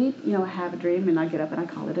asleep, I have a dream and I get up and I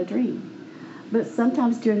call it a dream. But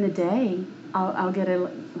sometimes during the day, I'll get a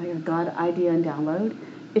God idea and download.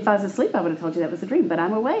 If I was asleep, I would have told you that was a dream. But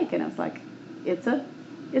I'm awake and I was like, it's a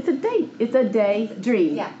day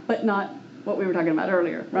dream, but not what we were talking about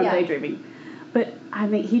earlier, daydreaming. But I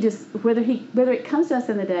mean, he just whether it comes to us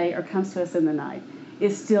in the day or comes to us in the night,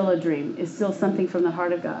 is still a dream. It's still something from the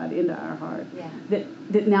heart of God into our heart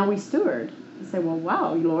that now we steward and say, well,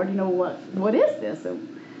 wow, Lord, what is this? So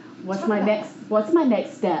what's my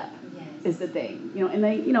next step? Is the thing,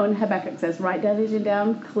 and Habakkuk says, write that vision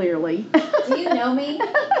down clearly. Do you know me?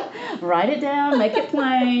 Write it down, make it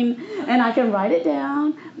plain, and I can write it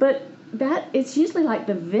down. But it's usually like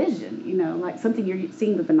the vision, like something you're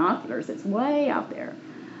seeing with binoculars. It's way out there.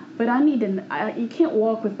 But you can't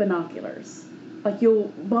walk with binoculars. Like you'll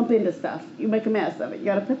bump into stuff, you make a mess of it. You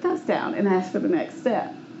got to put those down and ask for the next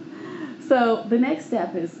step. So the next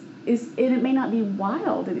step is and it may not be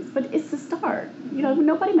wild, but it's the start.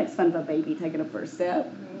 Nobody makes fun of a baby taking a first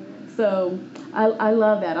step. So I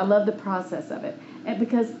love that. I love the process of it. And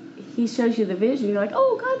because he shows you the vision, you're like,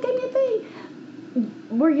 oh, God gave me a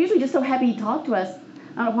thing. We're usually just so happy he talked to us.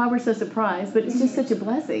 I don't know why we're so surprised, but it's just such a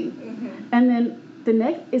blessing. And then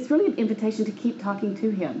it's really an invitation to keep talking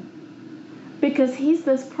to him. Because he's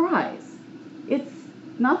this prize. It's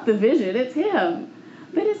not the vision, it's him.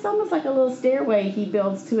 But it's almost like a little stairway he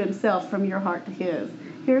builds to himself from your heart to his.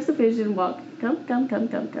 Here's the vision, walk, come.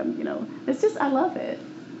 It's just, I love it.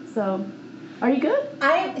 So, are you good?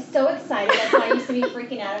 I am so excited. That's why I used to be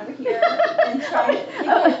freaking out over here and trying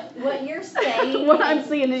what you're saying. What I'm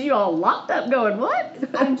seeing is you all locked up going, what?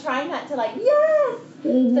 I'm trying not to yes,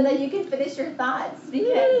 so that you can finish your thoughts.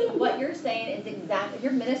 Because what you're saying is exactly,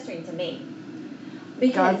 you're ministering to me.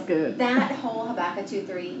 Because God's good. That whole Habakkuk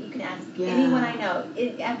 2:3, you can ask anyone I know.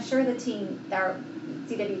 I'm sure the team, our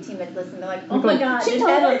CW team that's listening, they're like, oh my God, she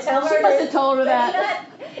must have told her that.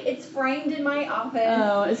 It's framed in my office.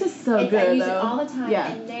 Oh, it's just so good, I use it all the time.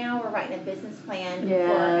 Yeah. And now we're writing a business plan.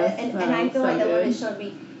 And I feel like the Lord has showed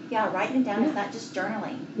me, writing it down is not just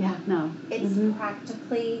journaling. Yeah, no. It's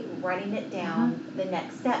practically writing it down, the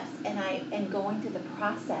next steps, and going through the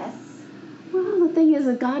process. Well, the thing is,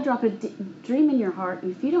 if God dropped a dream in your heart,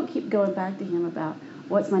 and if you don't keep going back to him about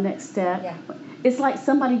what's my next step, it's like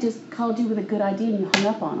somebody just called you with a good idea and you hung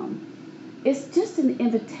up on them. It's just an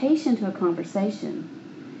invitation to a conversation.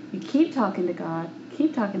 You keep talking to God,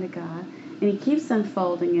 and he keeps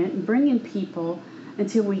unfolding it and bringing people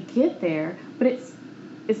until we get there. But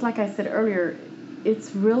it's like I said earlier,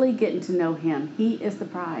 it's really getting to know him. He is the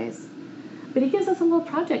prize. But he gives us a little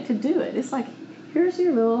project to do it. It's like, here's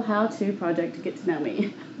your little how-to project to get to know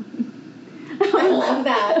me. I love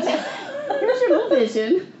that. Here's your little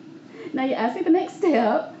vision. Now you ask me the next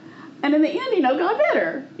step, and in the end, God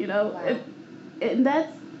better. Wow. And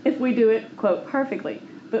that's if we do it, quote, perfectly.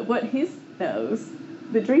 But what he knows,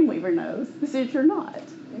 the Dreamweaver knows, is that you're not.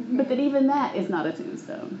 But that even that is not a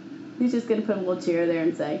tombstone. He's just going to put a little chair there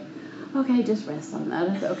and say, okay, just rest on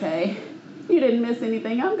that. It's okay. You didn't miss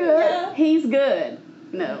anything. I'm good. Yeah. He's good.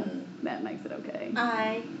 No. That makes it okay.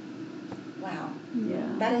 Wow. Yeah.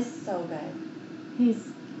 That is so good.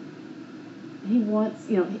 He wants,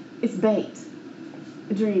 it's bait.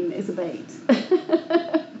 dream is a bait.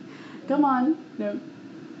 Come on. No.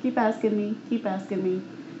 Keep asking me. Keep asking me.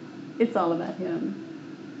 It's all about him.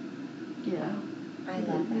 Yeah. I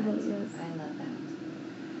love that. It really is. I love that.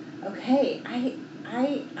 Okay,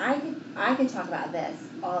 I could talk about this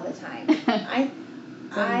all the time.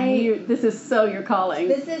 This is so your calling.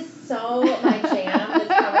 This is so my jam. This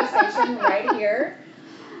conversation right here,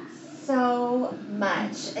 so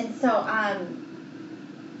much, and so I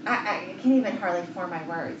can't even hardly form my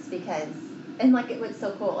words because, and like what's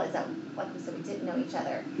so cool is that, like we said, we didn't know each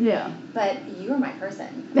other. Yeah. But you are my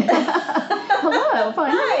person. Hello,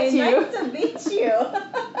 fine to meet you. Nice to meet you.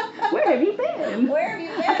 Where have you been? Where have you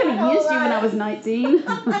been? I could have used you when I was 19.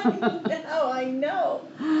 I know.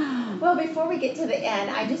 Well, before we get to the end,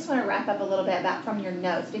 I just want to wrap up a little bit about from your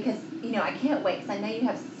notes because, I can't wait because I know you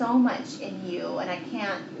have so much in you and I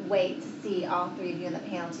can't wait to see all three of you in the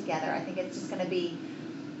panel together. I think it's just going to be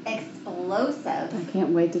explosive. I can't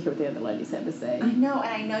wait to hear what the other ladies have to say. I know, and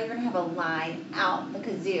I know you're going to have a line out the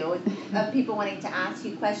kazoo of people wanting to ask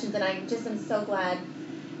you questions, and I just am so glad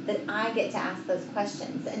that I get to ask those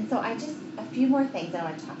questions. And so a few more things I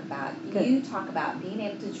want to talk about. Good. You talk about being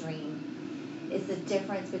able to dream is the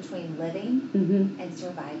difference between living and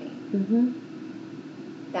surviving.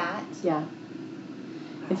 Mm-hmm. That? Yeah.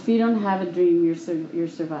 If you don't have a dream, you're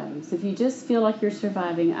surviving. So if you just feel like you're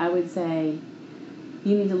surviving, I would say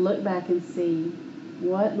you need to look back and see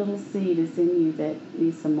what little seed is in you that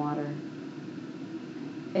needs some water.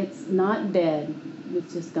 It's not dead.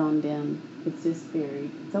 It's just gone dim. It's just buried.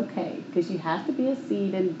 It's okay because you have to be a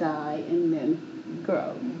seed and die and then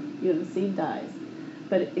grow. The seed dies.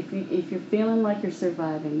 But if you're feeling like you're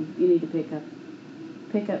surviving, you need to pick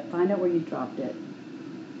up, find out where you dropped it.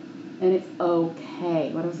 And it's okay.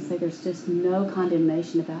 What I was going to say, there's just no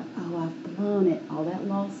condemnation about, I've blown it, all that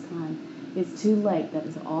lost time. It's too late. That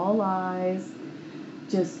is all lies.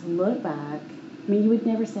 Just look back. You would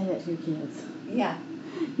never say that to your kids. Yeah.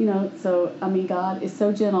 So, God is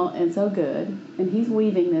so gentle and so good, and He's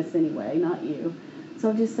weaving this anyway, not you.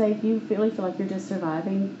 So just say, if you really feel like you're just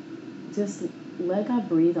surviving, just let God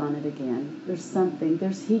breathe on it again. There's something.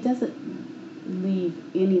 He doesn't leave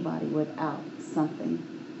anybody without something.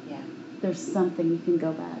 Yeah. There's something you can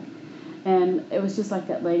go back. And it was just like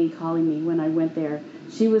that lady calling me when I went there.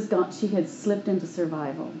 She was gone. She had slipped into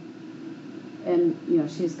survival. And,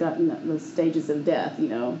 she's gotten those stages of death,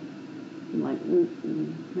 I'm like, no,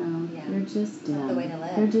 Yeah. you're just dim. Not the way to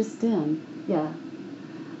live. You're just dim. Yeah.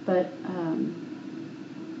 But,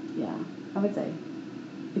 I would say,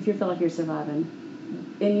 if you feel like you're surviving,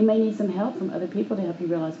 and you may need some help from other people to help you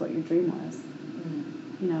realize what your dream was.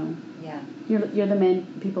 Yeah. You're the man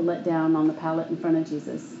people let down on the pallet in front of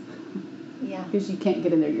Jesus. Yeah. Because you can't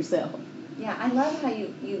get in there yourself. Yeah, I love how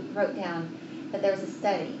you wrote down that there was a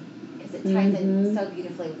study, because it ties in so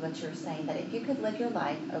beautifully with what you're saying, that if you could live your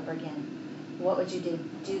life over again, what would you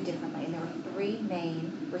do differently? And there were 3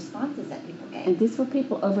 main responses that people gave. And these were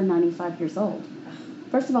people over 95 years old.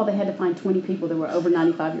 First of all, they had to find 20 people that were over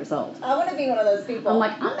 95 years old. I want to be one of those people. I'm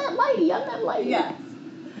like, I'm that lady. Yes.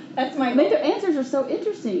 That's my I think their answers are so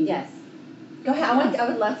interesting. Yes. Go ahead. I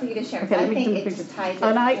would love for you to share. Okay, I think it just ties in.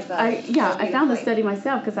 And I found the study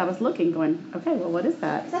myself because I was looking, going, okay, well, what is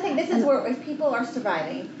that? Because I think this is where if people are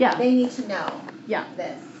surviving, Yeah. they need to know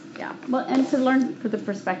this. Yeah. Well, and to learn from the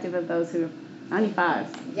perspective of those who are 95.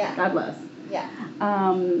 Yeah. God bless. Yeah.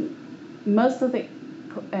 Most of the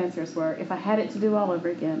answers were, if I had it to do all over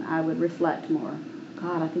again, I would reflect more.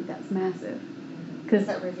 God, I think that's massive. Because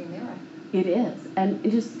that review mirror. It is. And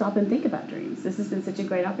just stop and think about dreams. This has been such a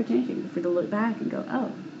great opportunity for you to look back and go,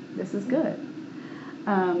 oh, this is good.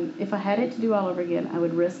 If I had it to do all over again, I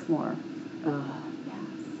would risk more. Oh, yes.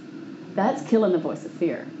 That's killing the voice of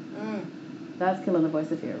fear. That's killing the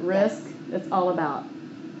voice of fear. Risk, it's all about,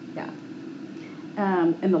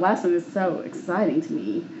 and the last one is so exciting to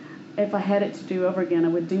me. If I had it to do over again, I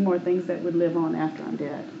would do more things that would live on after I'm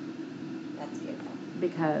dead. That's beautiful.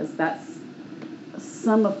 Because that's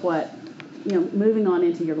some of what, moving on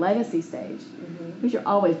into your legacy stage, because you're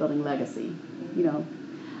always building legacy,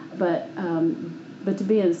 but to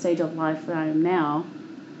be in the stage of life that I am now,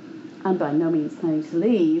 I'm by no means planning to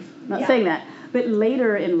leave, not saying that, but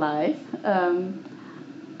later in life,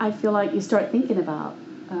 I feel like you start thinking about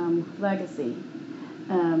legacy,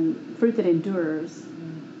 fruit that endures,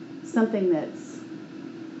 something that's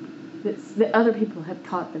that other people have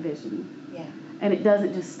caught the vision, and it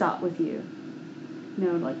doesn't just stop with you.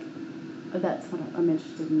 That's what I'm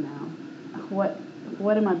interested in now.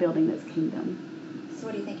 What am I building that's kingdom? So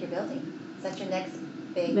what do you think you're building? Is that your next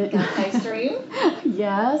big ice dream?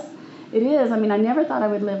 Yes, it is. I never thought I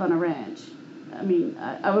would live on a ranch. I mean,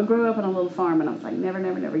 I would grow up on a little farm, and I was like, never,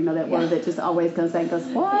 never, never. You know that word that just always comes out and goes,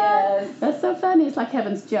 what? Yes. That's so funny. It's like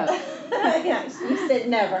heaven's joke. Yeah, you said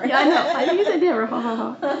never. Yeah, I know. You said never. Ha, ha,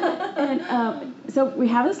 ha. And so we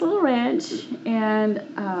have this little ranch, and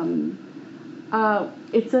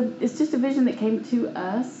it's just a vision that came to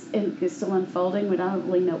us, and it's still unfolding. We don't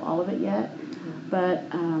really know all of it yet, but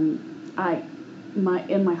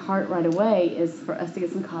in my heart right away is for us to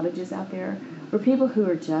get some cottages out there for people who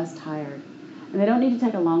are just tired. And they don't need to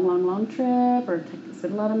take a long trip or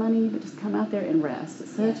spend a lot of money, but just come out there and rest.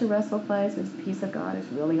 It's such a restful place. There's the peace of God is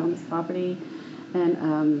really on this property.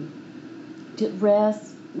 And just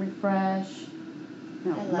rest, refresh.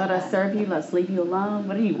 You know, let us serve you. Let's leave you alone.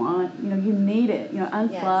 What do you want? You know, you need it. You know,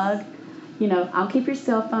 unplug. Yes. You know, I'll keep your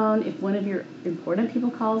cell phone. If one of your important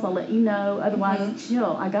people calls, I'll let you know. Otherwise,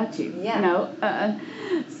 chill. I got you. Yeah. You know.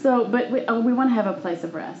 But we want to have a place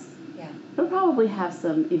of rest. Yeah. We'll probably have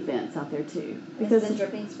some events out there too. Because it's in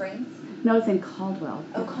Dripping Springs? No, it's in Caldwell.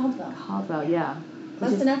 Oh, Caldwell. Caldwell, yeah.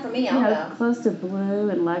 Close enough for me. I'll go. Close to Blue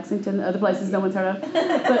and Lexington, other places no one's heard of.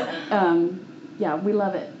 But yeah, we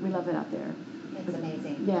love it. We love it out there. It's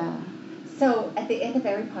amazing. Yeah. So at the end of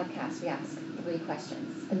every podcast, we ask 3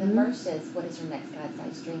 questions. And the first is, what is your next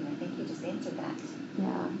God-sized dream? I think you just answered that.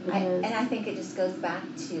 Yeah, it is. And I think it just goes back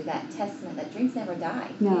to that testament that dreams never die.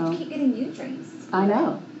 No. You keep getting new dreams. I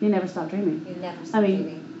know. You never stop dreaming. You never stop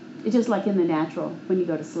dreaming. It's just like in the natural, when you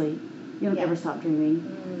go to sleep. You don't ever stop dreaming.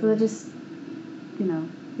 So just, you know,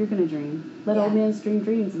 you're going to dream. Let old men dream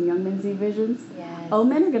dreams and young men see visions. Yes. Old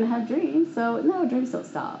men are going to have dreams. So, no, dreams don't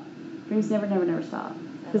stop. Dreams never stop.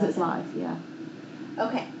 Because it's life, yeah.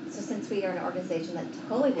 Okay, so since we are an organization that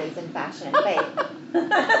totally believes in fashion and faith.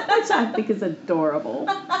 Which I think is adorable.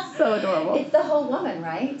 So adorable. It's the whole woman,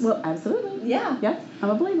 right? Well, absolutely. Yeah. Yeah,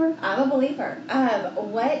 I'm a believer. I'm a believer.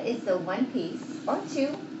 What is the one piece or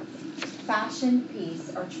 2 fashion piece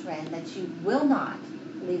or trend that you will not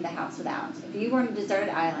leave the house without? If you were on a deserted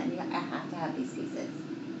island, I have to have these pieces.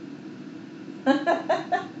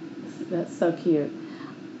 That's so cute.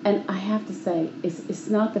 And I have to say, it's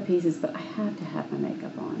not the pieces, but I have to have my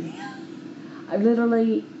makeup on. I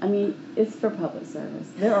mean, it's for public service.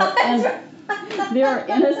 There are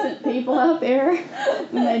innocent people out there,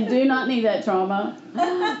 and they do not need that trauma.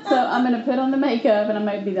 So I'm going to put on the makeup, and I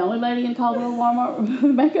might be the only lady in Caldwell Walmart with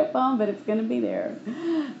makeup on, but it's going to be there.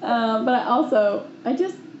 But I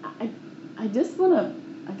just want to,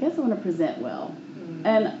 I guess I want to present well.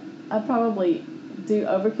 And I probably do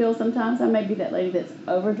overkill sometimes. I may be that lady that's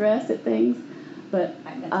overdressed at things, but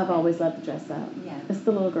I've always loved to dress up. Yeah. It's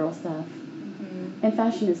the little girl stuff. And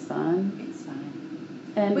fashion is fun. It's fun.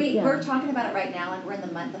 And we're talking about it right now, and we're in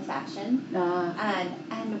the month of fashion.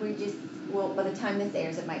 And we're just, well, by the time this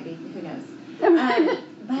airs, it might be, who knows.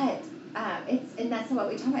 But and that's what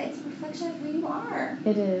we talk about. It's a reflection of who you are.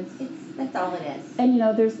 It is. That's all it is. And, you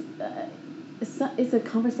know, there's, it's a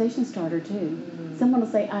conversation starter, too. Someone will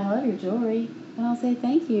say, I love your jewelry. And I'll say,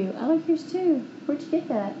 thank you. I like yours, too. Where'd you get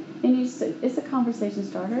that? And it's a conversation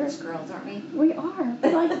starter. Such girls, aren't we? We are.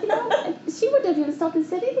 But like, you know, she wouldn't have even stopped and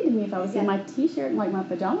said anything to me if I was in my T-shirt and like my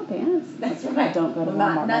pajama pants. That's right. I don't go to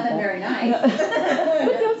Walmart. Nothing very nice. But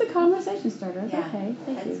it's a conversation starter. Yeah. Okay,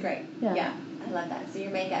 thank you. That's great. Yeah, I love that. So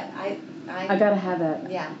your makeup, I gotta have that.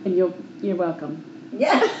 Yeah. And you're welcome.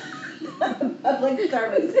 Yeah. Public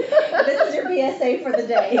service. This is your PSA for the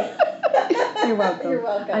day. You're welcome. You're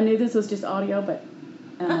welcome. I knew this was just audio, but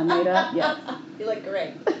made up. Yes. You look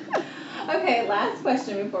great. Okay, last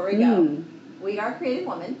question before we go. We are a creative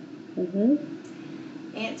woman.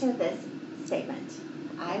 Answer this statement.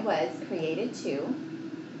 I was created to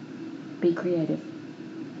be creative.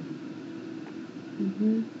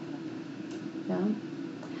 Yeah.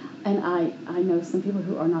 And I know some people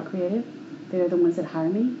who are not creative. They're the ones that hire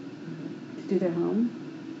me to do their home.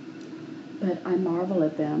 But I marvel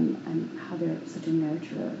at them and how they're such a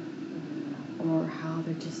nurturer, or how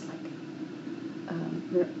they're just like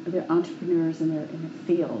they're entrepreneurs in their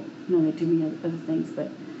field. You know, they do many other things, and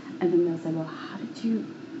then they'll say, well, how did you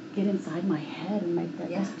get inside my head and make that?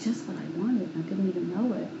 Yeah. That's just what I wanted. I didn't even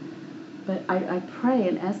know it. But I pray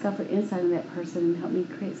and ask God for insight in that person and help me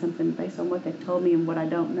create something based on what they've told me and what I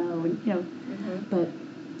don't know. And you know, but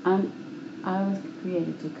I was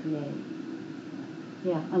created to create.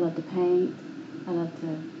 Yeah, I love to paint. I love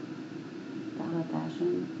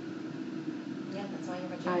fashion. Yeah, that's why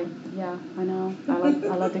you're a job. I know. I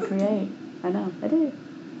love to create. I know. I do.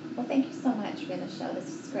 Well, thank you so much for being on the show. This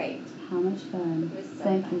was great. How much fun. It was so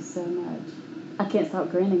Thank fun. you so much. I can't stop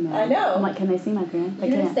grinning now. I know. I'm like, can they see my grin? They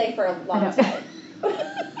You're can't. going to stay for a long time.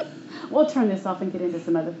 We'll turn this off and get into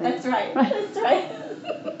some other things. That's right. That's right.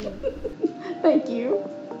 Thank you.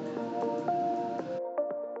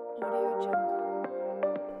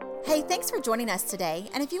 Hey, thanks for joining us today.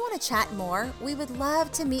 And if you want to chat more, we would love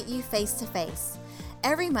to meet you face to face.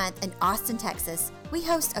 Every month in Austin, Texas, we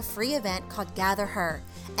host a free event called Gather Her,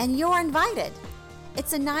 and you're invited.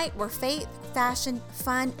 It's a night where faith, fashion,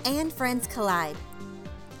 fun, and friends collide.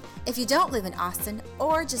 If you don't live in Austin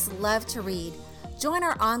or just love to read, join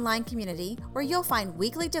our online community where you'll find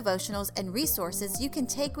weekly devotionals and resources you can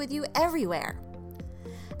take with you everywhere.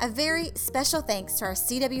 A very special thanks to our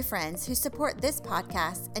CW friends who support this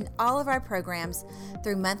podcast and all of our programs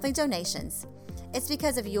through monthly donations. It's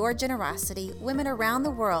because of your generosity, women around the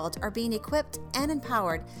world are being equipped and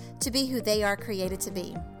empowered to be who they are created to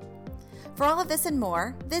be. For all of this and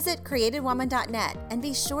more, visit createdwoman.net and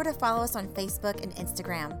be sure to follow us on Facebook and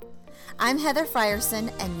Instagram. I'm Heather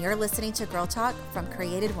Frierson, and you're listening to Girl Talk from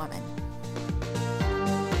Created Woman.